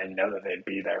time and know that they'd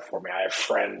be there for me. I have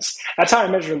friends. That's how I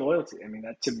measure loyalty. I mean,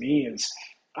 that to me is,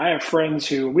 I have friends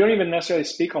who we don't even necessarily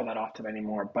speak all that often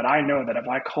anymore, but I know that if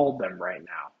I called them right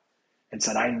now and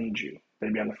said, I need you,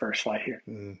 they'd be on the first flight here.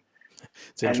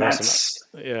 It's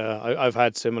interesting. Yeah, I've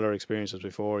had similar experiences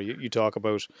before. You talk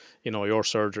about, your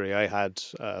surgery. I had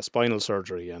spinal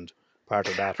surgery, and part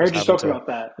of that I heard you spoke about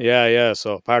that. Yeah.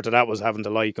 So part of that was having to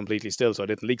lie completely still, so I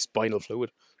didn't leak spinal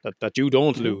fluid that you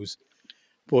don't lose.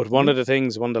 But one of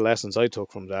the lessons I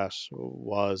took from that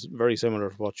was very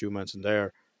similar to what you mentioned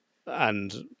there.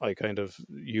 And I kind of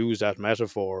use that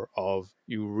metaphor of,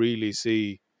 you really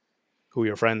see who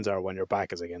your friends are when your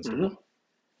back is against the wall.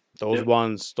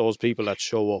 Those people that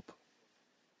show up,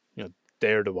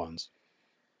 they're the ones.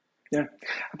 Yeah.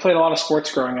 I played a lot of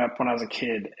sports growing up when I was a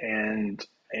kid, and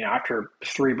after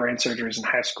 3 brain surgeries in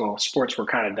high school, sports were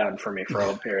kind of done for me for a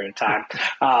little period of time.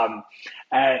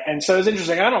 And so it was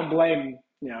interesting. I don't blame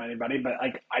anybody, but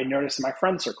I noticed my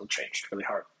friend circle changed really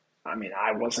hard. I mean,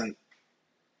 I wasn't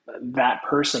that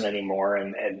person anymore,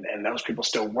 and those people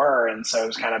still were, and so it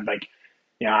was kind of like,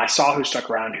 I saw who stuck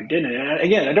around, who didn't. And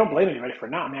again, I don't blame anybody for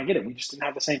not. I mean, I get it. We just didn't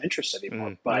have the same interests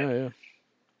anymore. But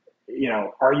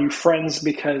are you friends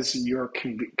because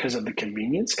because of the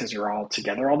convenience, because you're all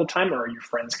together all the time, or are you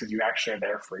friends because you actually are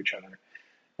there for each other,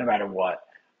 no matter what?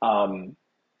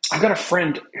 I've got a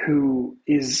friend who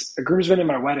is a groomsman in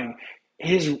my wedding.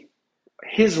 His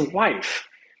wife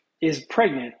is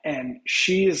pregnant, and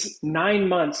she is 9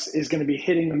 months, is going to be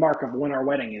hitting the mark of when our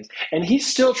wedding is. And he's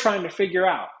still trying to figure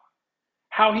out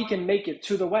how he can make it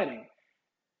to the wedding.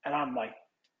 And I'm like,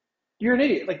 you're an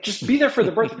idiot. Like, just be there for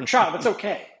the birth of your child. It's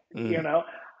okay. And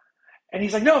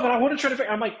he's like, no, but I want to try to figure.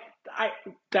 I'm like,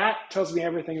 that tells me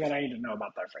everything that I need to know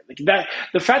about that friend. Like, that,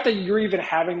 the fact that you're even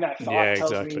having that thought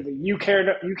tells me that you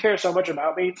care so much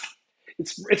about me.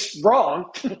 It's wrong.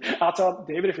 I'll tell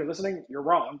David, if you're listening, you're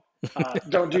wrong.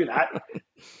 Don't do that.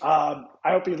 I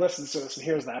hope he listens to this and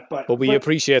hears that. But we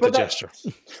appreciate the gesture.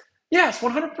 Yes,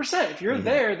 100%. If you're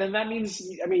there, then that means,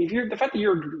 I mean, if you're the fact that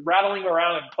you're rattling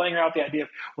around and playing around with the idea of,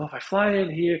 well, if I fly in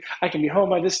here, I can be home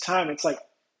by this time. It's like,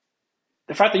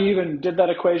 the fact that you even did that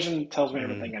equation tells me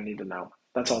everything I need to know.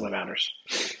 That's all that matters.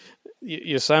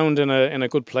 You sound in a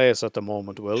good place at the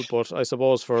moment, Will. But I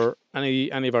suppose for any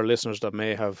of our listeners that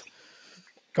may have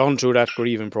gone through that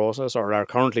grieving process, or are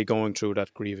currently going through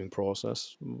that grieving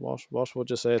process, what would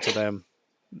you say to them,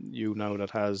 now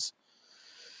that has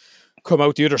come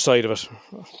out the other side of it?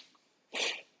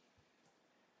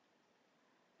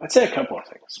 I'd say a couple of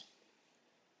things.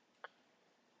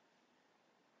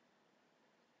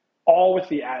 All with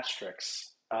the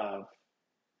asterisks of,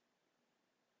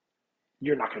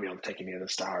 you're not going to be able to take any of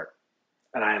this to heart.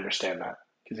 And I understand that.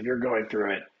 Because if you're going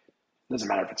through it, doesn't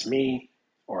matter if it's me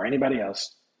or anybody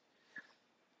else,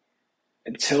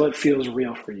 until it feels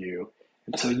real for you,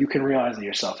 until you can realize it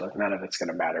yourself, that none of it's going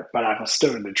to matter. But I'm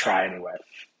still going to try anyway.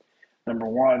 Number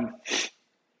one,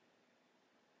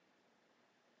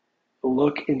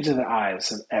 look into the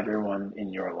eyes of everyone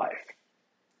in your life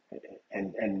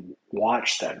and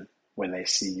watch them when they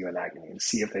see you in agony, and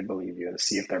see if they believe you, and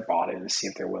see if they're bought in, and see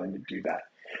if they're willing to do that.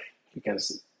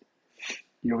 Because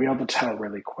you'll be able to tell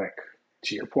really quick,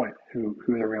 to your point, who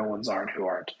the real ones are and who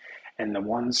aren't. And the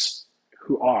ones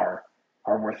who are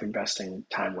worth investing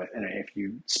time with. And if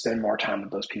you spend more time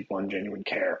with those people in genuine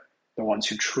care, the ones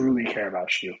who truly care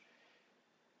about you,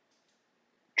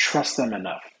 trust them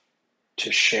enough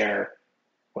to share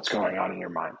what's going on in your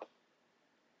mind.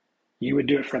 You would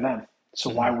do it for them. So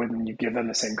why wouldn't you give them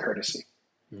the same courtesy?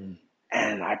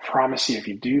 And I promise you, if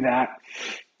you do that,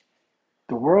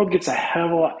 the world gets a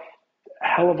hell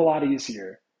of a lot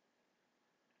easier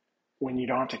when you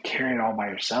don't have to carry it all by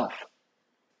yourself.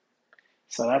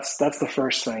 So that's the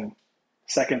first thing.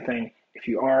 Second thing, if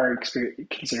you are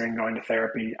considering going to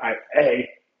therapy, I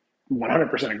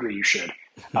 100% agree you should.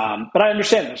 But I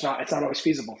understand it's not always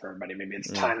feasible for everybody. Maybe it's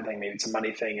a time thing, maybe it's a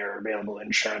money thing, or available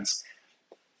insurance.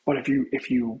 But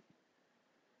if you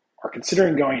are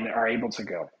considering going and are able to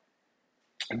go,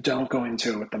 don't go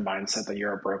into it with the mindset that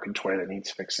you're a broken toy that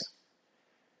needs fixing.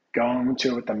 Go into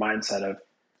it with the mindset of,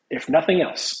 if nothing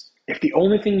else, if the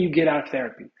only thing you get out of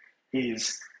therapy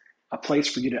is a place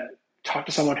for you to talk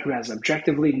to someone who has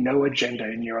objectively no agenda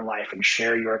in your life and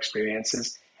share your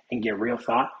experiences and get real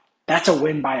thought, That's a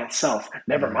win by itself.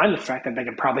 Never mind the fact that they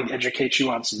can probably educate you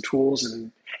on some tools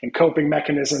and coping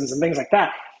mechanisms and things like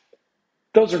that.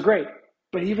 Those are great.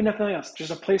 But even if nothing else,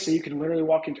 just a place that you can literally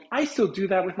walk into. I still do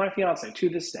that with my fiance to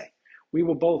this day. We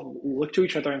will both look to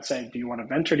each other and say, do you want to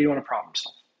vent or do you want to problem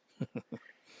solve?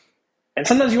 And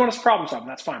sometimes you want to problem solve, and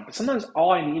that's fine. But sometimes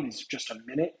all I need is just a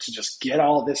minute to just get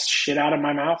all this shit out of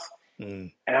my mouth,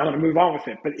 and I'm going to move on with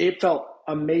it. But it felt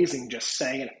amazing just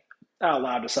saying it out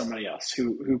loud to somebody else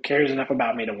who cares enough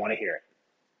about me to want to hear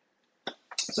it.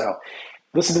 So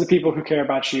listen to the people who care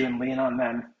about you and lean on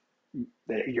them.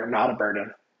 You're not a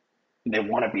burden. They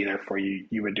want to be there for you.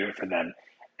 You would do it for them.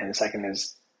 And the second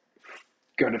is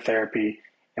go to therapy.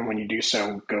 And when you do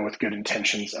so, go with good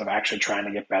intentions of actually trying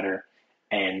to get better,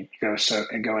 and go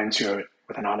into it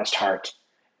with an honest heart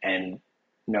and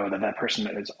know that person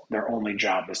is their only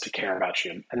job is to care about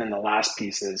you. And then the last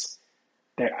piece is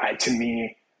to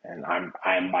me, and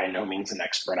I am by no means an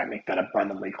expert. I make that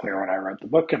abundantly clear when I wrote the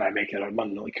book, and I make it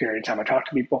abundantly clear anytime I talk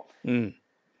to people.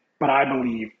 But I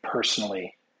believe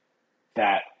personally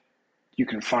that you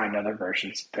can find other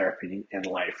versions of therapy in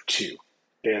life too.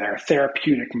 There are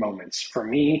therapeutic moments. For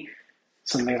me,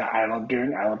 something that I love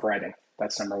doing, I love writing.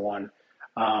 That's number one.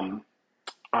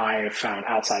 I have found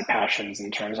outside passions in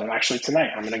terms of actually tonight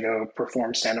I'm going to go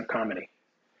perform stand-up comedy.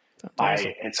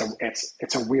 Awesome.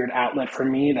 It's a weird outlet for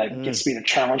me that gets me to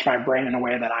challenge my brain in a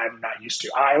way that I'm not used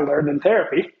to. I learned in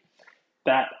therapy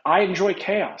that I enjoy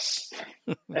chaos.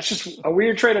 That's just a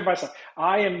weird trait of myself.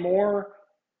 I am more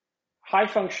high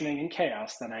functioning in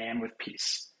chaos than I am with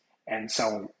peace. And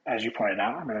so, as you pointed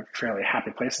out, I'm in a fairly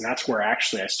happy place. And that's where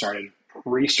actually I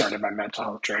restarted my mental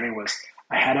health journey. Was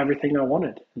I had everything I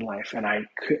wanted in life, and I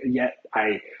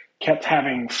kept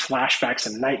having flashbacks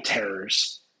and night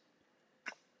terrors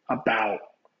about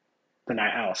the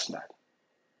night Allison died.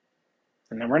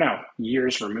 And then we're now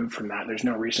years removed from that. There's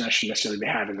no reason I should necessarily be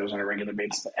having those on a regular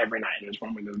basis every night. It was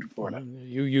when we moved to Florida.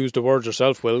 You used the word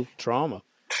yourself, Will. Trauma.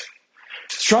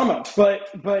 It's trauma, but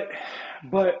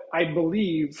I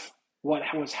believe what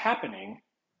was happening,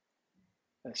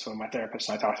 that's what my therapist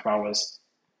and I talked about, was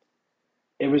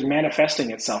it was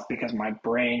manifesting itself because my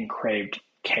brain craved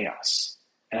chaos.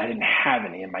 And I didn't have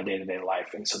any in my day-to-day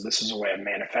life. And so this is a way of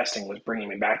manifesting, was bringing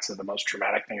me back to the most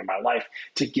traumatic thing in my life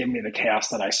to give me the chaos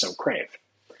that I so crave.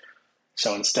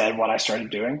 So instead, what I started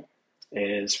doing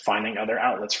is finding other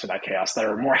outlets for that chaos that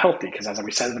are more healthy. Because as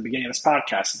we said at the beginning of this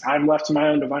podcast, if I'm left to my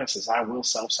own devices, I will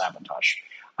self-sabotage.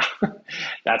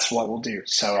 That's what we'll do.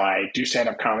 So I do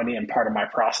stand-up comedy, and part of my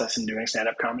process in doing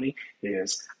stand-up comedy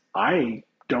is I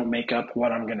don't make up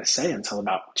what I'm going to say until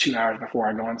about 2 hours before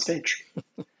I go on stage.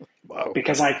 Wow.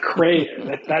 Because I crave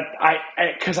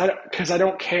because I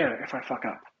don't care if I fuck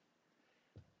up,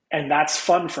 and that's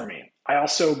fun for me. I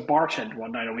also bartend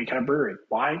one night a week at a brewery.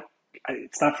 Why?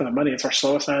 It's not for the money. It's our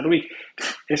slowest night of the week.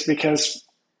 It's because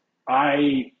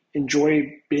I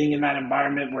enjoy being in that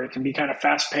environment where it can be kind of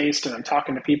fast paced, and I'm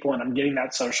talking to people, and I'm getting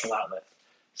that social outlet.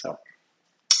 So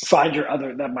find your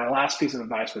other. That my last piece of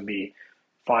advice would be: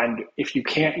 if you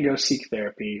can't go seek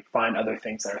therapy, find other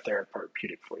things that are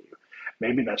therapeutic for you.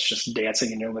 Maybe that's just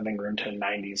dancing in your living room to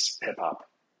 90s hip hop.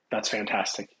 That's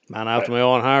fantastic. Man after my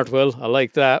own heart, Will. I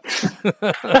like that.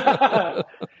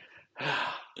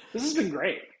 This has been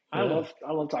great. I love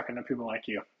talking to people like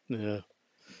you. Yeah.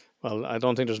 Well, I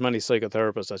don't think there's many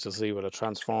psychotherapists I shall see with a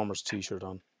Transformers t-shirt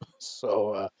on.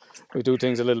 So we do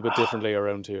things a little bit differently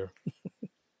around here.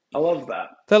 I love that.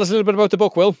 Tell us a little bit about the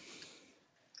book, Will.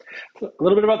 A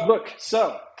little bit about the book.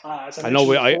 So, as I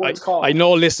know, I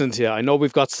know. Listen to you. I know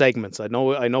we've got segments. I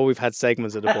know we've had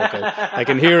segments of the book. I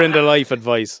can hear in the life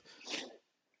advice.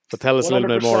 But tell us 100%. A little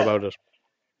bit more about it.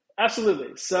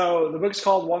 Absolutely. So the book's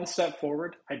called One Step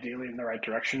Forward, Ideally in the Right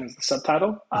Direction is the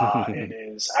subtitle. It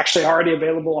is actually already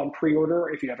available on pre-order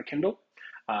if you have a Kindle.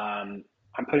 I'm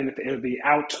putting it'll be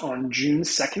out on June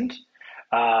 2nd.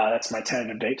 That's my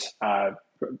tentative date.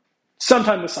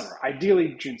 Sometime this summer,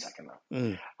 ideally June 2nd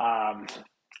though.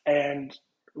 And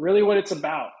really what it's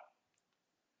about,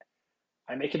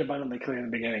 I make it abundantly clear in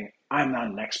the beginning, I'm not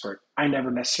an expert. I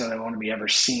never necessarily want to be ever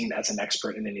seen as an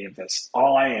expert in any of this.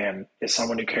 All I am is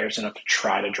someone who cares enough to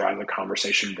try to drive the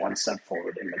conversation one step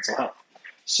forward in mental health.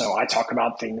 So I talk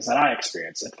about things that I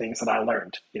experienced and things that I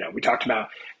learned. We talked about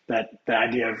the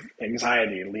idea of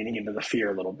anxiety, leaning into the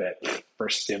fear a little bit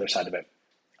versus the other side of it,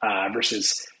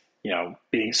 versus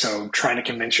being so trying to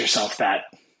convince yourself that,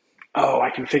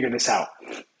 I can figure this out.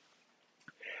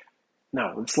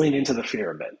 No, let's lean into the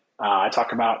fear a bit. I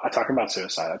talk about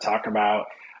suicide. I talk about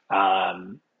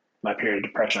my period of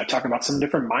depression. I talk about some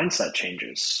different mindset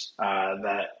changes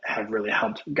that have really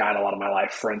helped guide a lot of my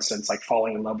life. For instance, like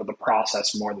falling in love with the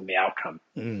process more than the outcome.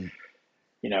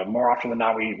 more often than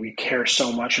not, we care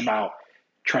so much about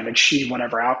trying to achieve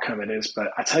whatever outcome it is. But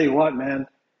I tell you what, man,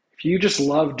 if you just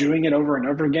love doing it over and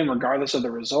over again, regardless of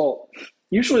the result,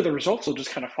 usually the results will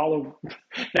just kind of follow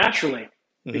naturally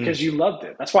because you loved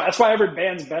it. That's why every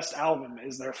band's best album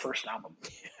is their first album.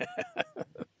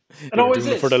 It You're always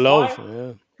doing it is. for the love.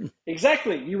 Why? Yeah.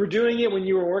 Exactly. You were doing it when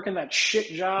you were working that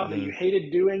shit job that you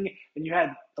hated doing, and you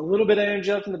had a little bit of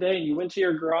energy left in the day, and you went to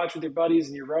your garage with your buddies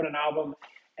and you wrote an album,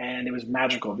 and it was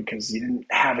magical because you didn't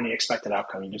have any expected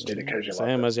outcome. You just did it because you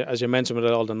Same loved it. as you mentioned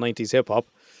with all the 90s hip hop.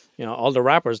 All the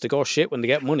rappers, they go shit when they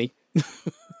get money.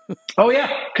 Oh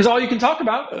yeah, because all you can talk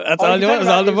about. That's all you want is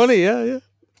all the money. Yeah.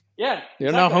 Yeah.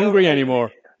 You're not hungry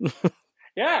anymore.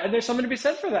 Yeah, and there's something to be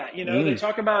said for that. They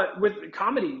talk about with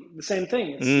comedy the same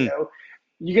thing. It's,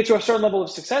 you get to a certain level of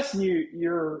success and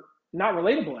you're not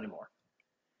relatable anymore.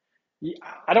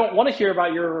 I don't want to hear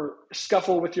about your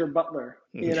scuffle with your butler.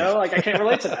 Like I can't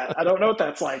relate to that. I don't know what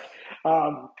that's like.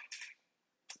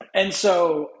 And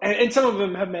so, and some of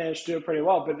them have managed to do it pretty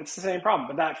well, but it's the same problem.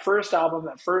 But that first album,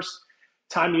 that first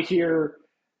time you hear,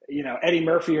 Eddie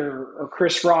Murphy or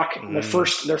Chris Rock, their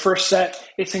first set,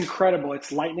 it's incredible.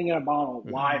 It's lightning in a bottle.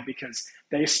 Why? Because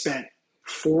they spent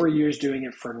 4 years doing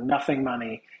it for nothing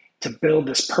money to build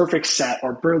this perfect set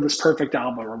or build this perfect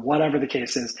album or whatever the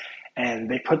case is. And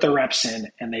they put the reps in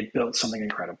and they built something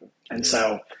incredible. And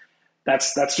so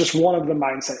that's just one of the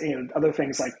mindset, other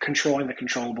things like controlling the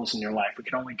controllables in your life. We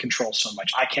can only control so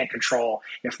much. I can't control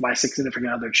if my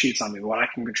significant other cheats on me. What I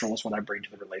can control is what I bring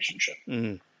to the relationship.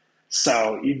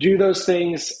 So you do those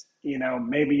things,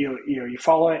 maybe you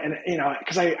follow it, and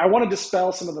because I want to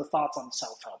dispel some of the thoughts on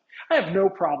self-help. I have no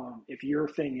problem if your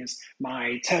thing is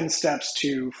my 10 steps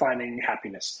to finding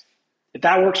happiness. If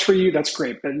that works for you, that's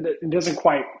great, but it doesn't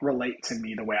quite relate to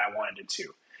me the way I wanted it to.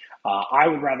 I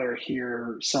would rather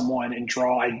hear someone and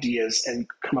draw ideas and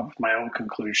come up with my own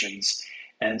conclusions.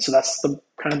 And so that's the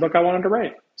kind of book I wanted to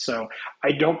write. So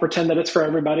I don't pretend that it's for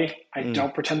everybody. I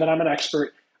don't pretend that I'm an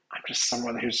expert. I'm just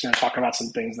someone who's going to talk about some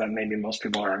things that maybe most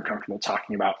people are uncomfortable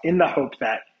talking about, in the hope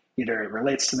that either it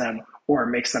relates to them or it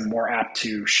makes them more apt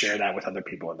to share that with other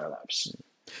people in their lives.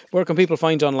 Where can people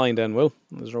find you online then, Will?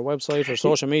 Is there a website or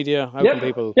social media? How can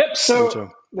people? Yep. So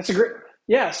that's a great.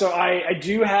 Yeah. So I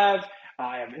do have.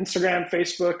 I have Instagram,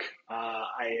 Facebook.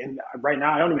 Right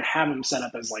now I don't even have them set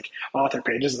up as like author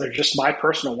pages. They're just my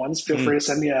personal ones. Feel free to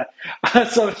send me a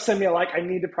like. I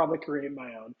need to probably create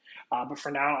my own. But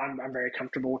for now, I'm very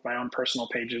comfortable with my own personal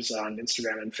pages on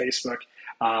Instagram and Facebook.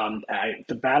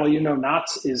 The Battle You Know Not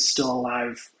is still a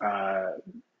live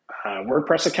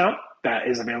WordPress account that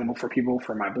is available for people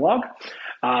for my blog.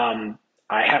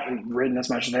 I haven't written as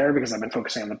much there because I've been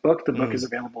focusing on the book. The book is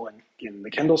available in the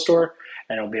Kindle store,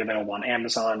 and it'll be available on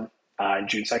Amazon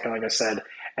June 2nd, like I said.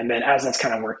 And then as that's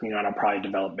kind of working on, I'll probably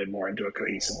develop it more into a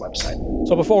cohesive website.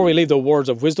 So before we leave the words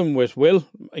of wisdom with Will,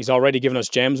 he's already given us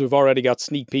gems. We've already got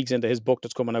sneak peeks into his book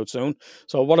that's coming out soon.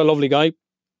 So what a lovely guy.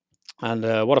 And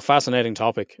what a fascinating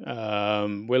topic.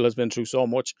 Will has been through so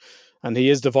much, and he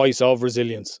is the voice of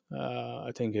resilience.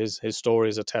 I think his story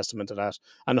is a testament to that,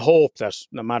 and hope that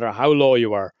no matter how low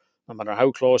you are, no matter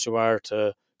how close you are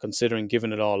to considering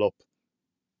giving it all up,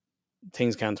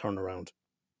 things can turn around.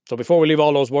 So before we leave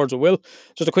all those words with Will,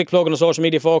 just a quick plug on the social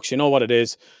media, folks. You know what it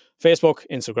is. Facebook,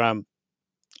 Instagram,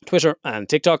 Twitter and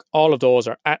TikTok. All of those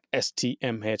are at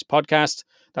STMH Podcast.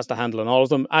 That's the handle on all of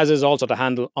them, as is also the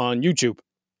handle on YouTube.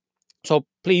 So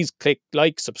please click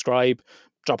like, subscribe,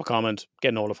 drop a comment,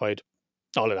 get notified,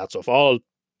 all of that stuff. All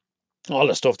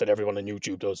the stuff that everyone on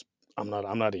YouTube does. I'm not a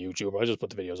YouTuber. I just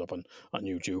put the videos up on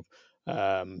YouTube.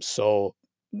 So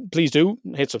please do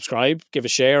hit subscribe, give a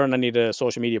share on any of the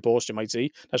social media posts you might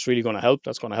see. That's really going to help.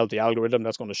 That's going to help the algorithm.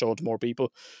 That's going to show it to more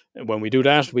people. And when we do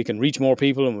that, we can reach more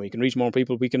people, and when we can reach more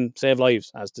people, we can save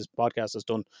lives, as this podcast has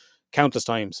done countless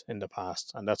times in the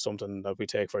past, and that's something that we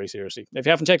take very seriously. If you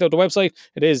haven't checked out the website,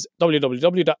 it is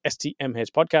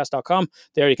www.stmhpodcast.com.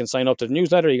 There you can sign up to the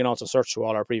newsletter. You can also search through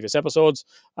all our previous episodes,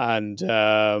 and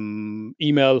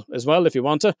email as well if you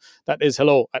want to. That is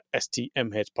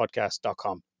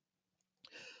hello@stmhpodcast.com.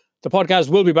 The podcast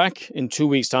will be back in 2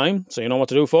 weeks' time, so you know what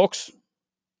to do, folks.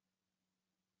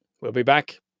 We'll be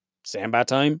back, same bad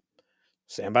time,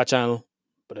 same bad channel,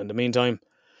 but in the meantime,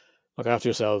 look after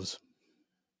yourselves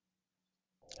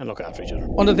and look after each other.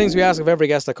 One of the things we ask of every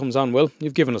guest that comes on, Will,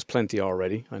 you've given us plenty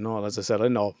already. I know, as I said, I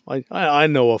know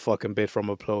a fucking bit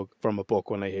from a book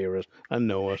when I hear it. I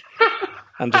know it.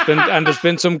 And there's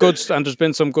been some good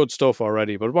stuff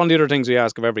already. But one of the other things we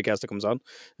ask of every guest that comes on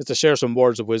is to share some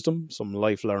words of wisdom, some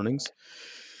life learnings,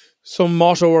 some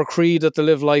motto or creed that they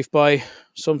live life by,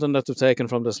 something that they've taken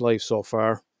from this life so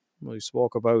far. We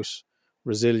spoke about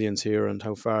resilience here and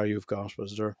how far you've got.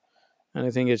 Was there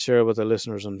anything you'd share with the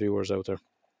listeners and viewers out there?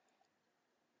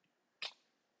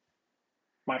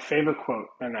 My favorite quote,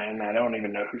 and I don't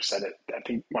even know who said it. I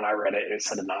think when I read it, it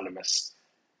said anonymous.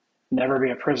 Never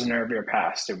be a prisoner of your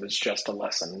past. It was just a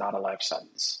lesson, not a life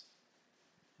sentence.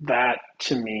 That,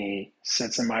 to me,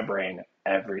 sits in my brain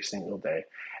every single day.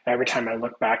 Every time I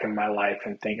look back in my life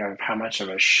and think of how much of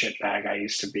a shitbag I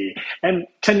used to be. And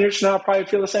 10 years from now, I'll probably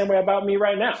feel the same way about me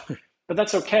right now. But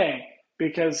that's okay,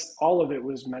 because all of it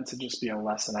was meant to just be a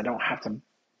lesson. I don't have to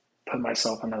put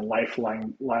myself in a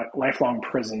lifelong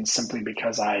prison simply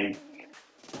because I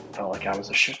felt like I was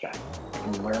a shitbag. I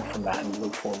can learn from that and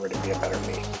move forward and be a better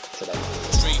me today.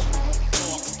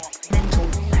 Mental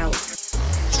health.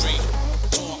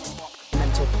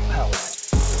 Mental health.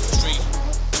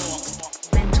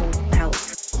 Mental health.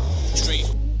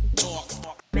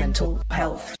 Mental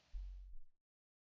health.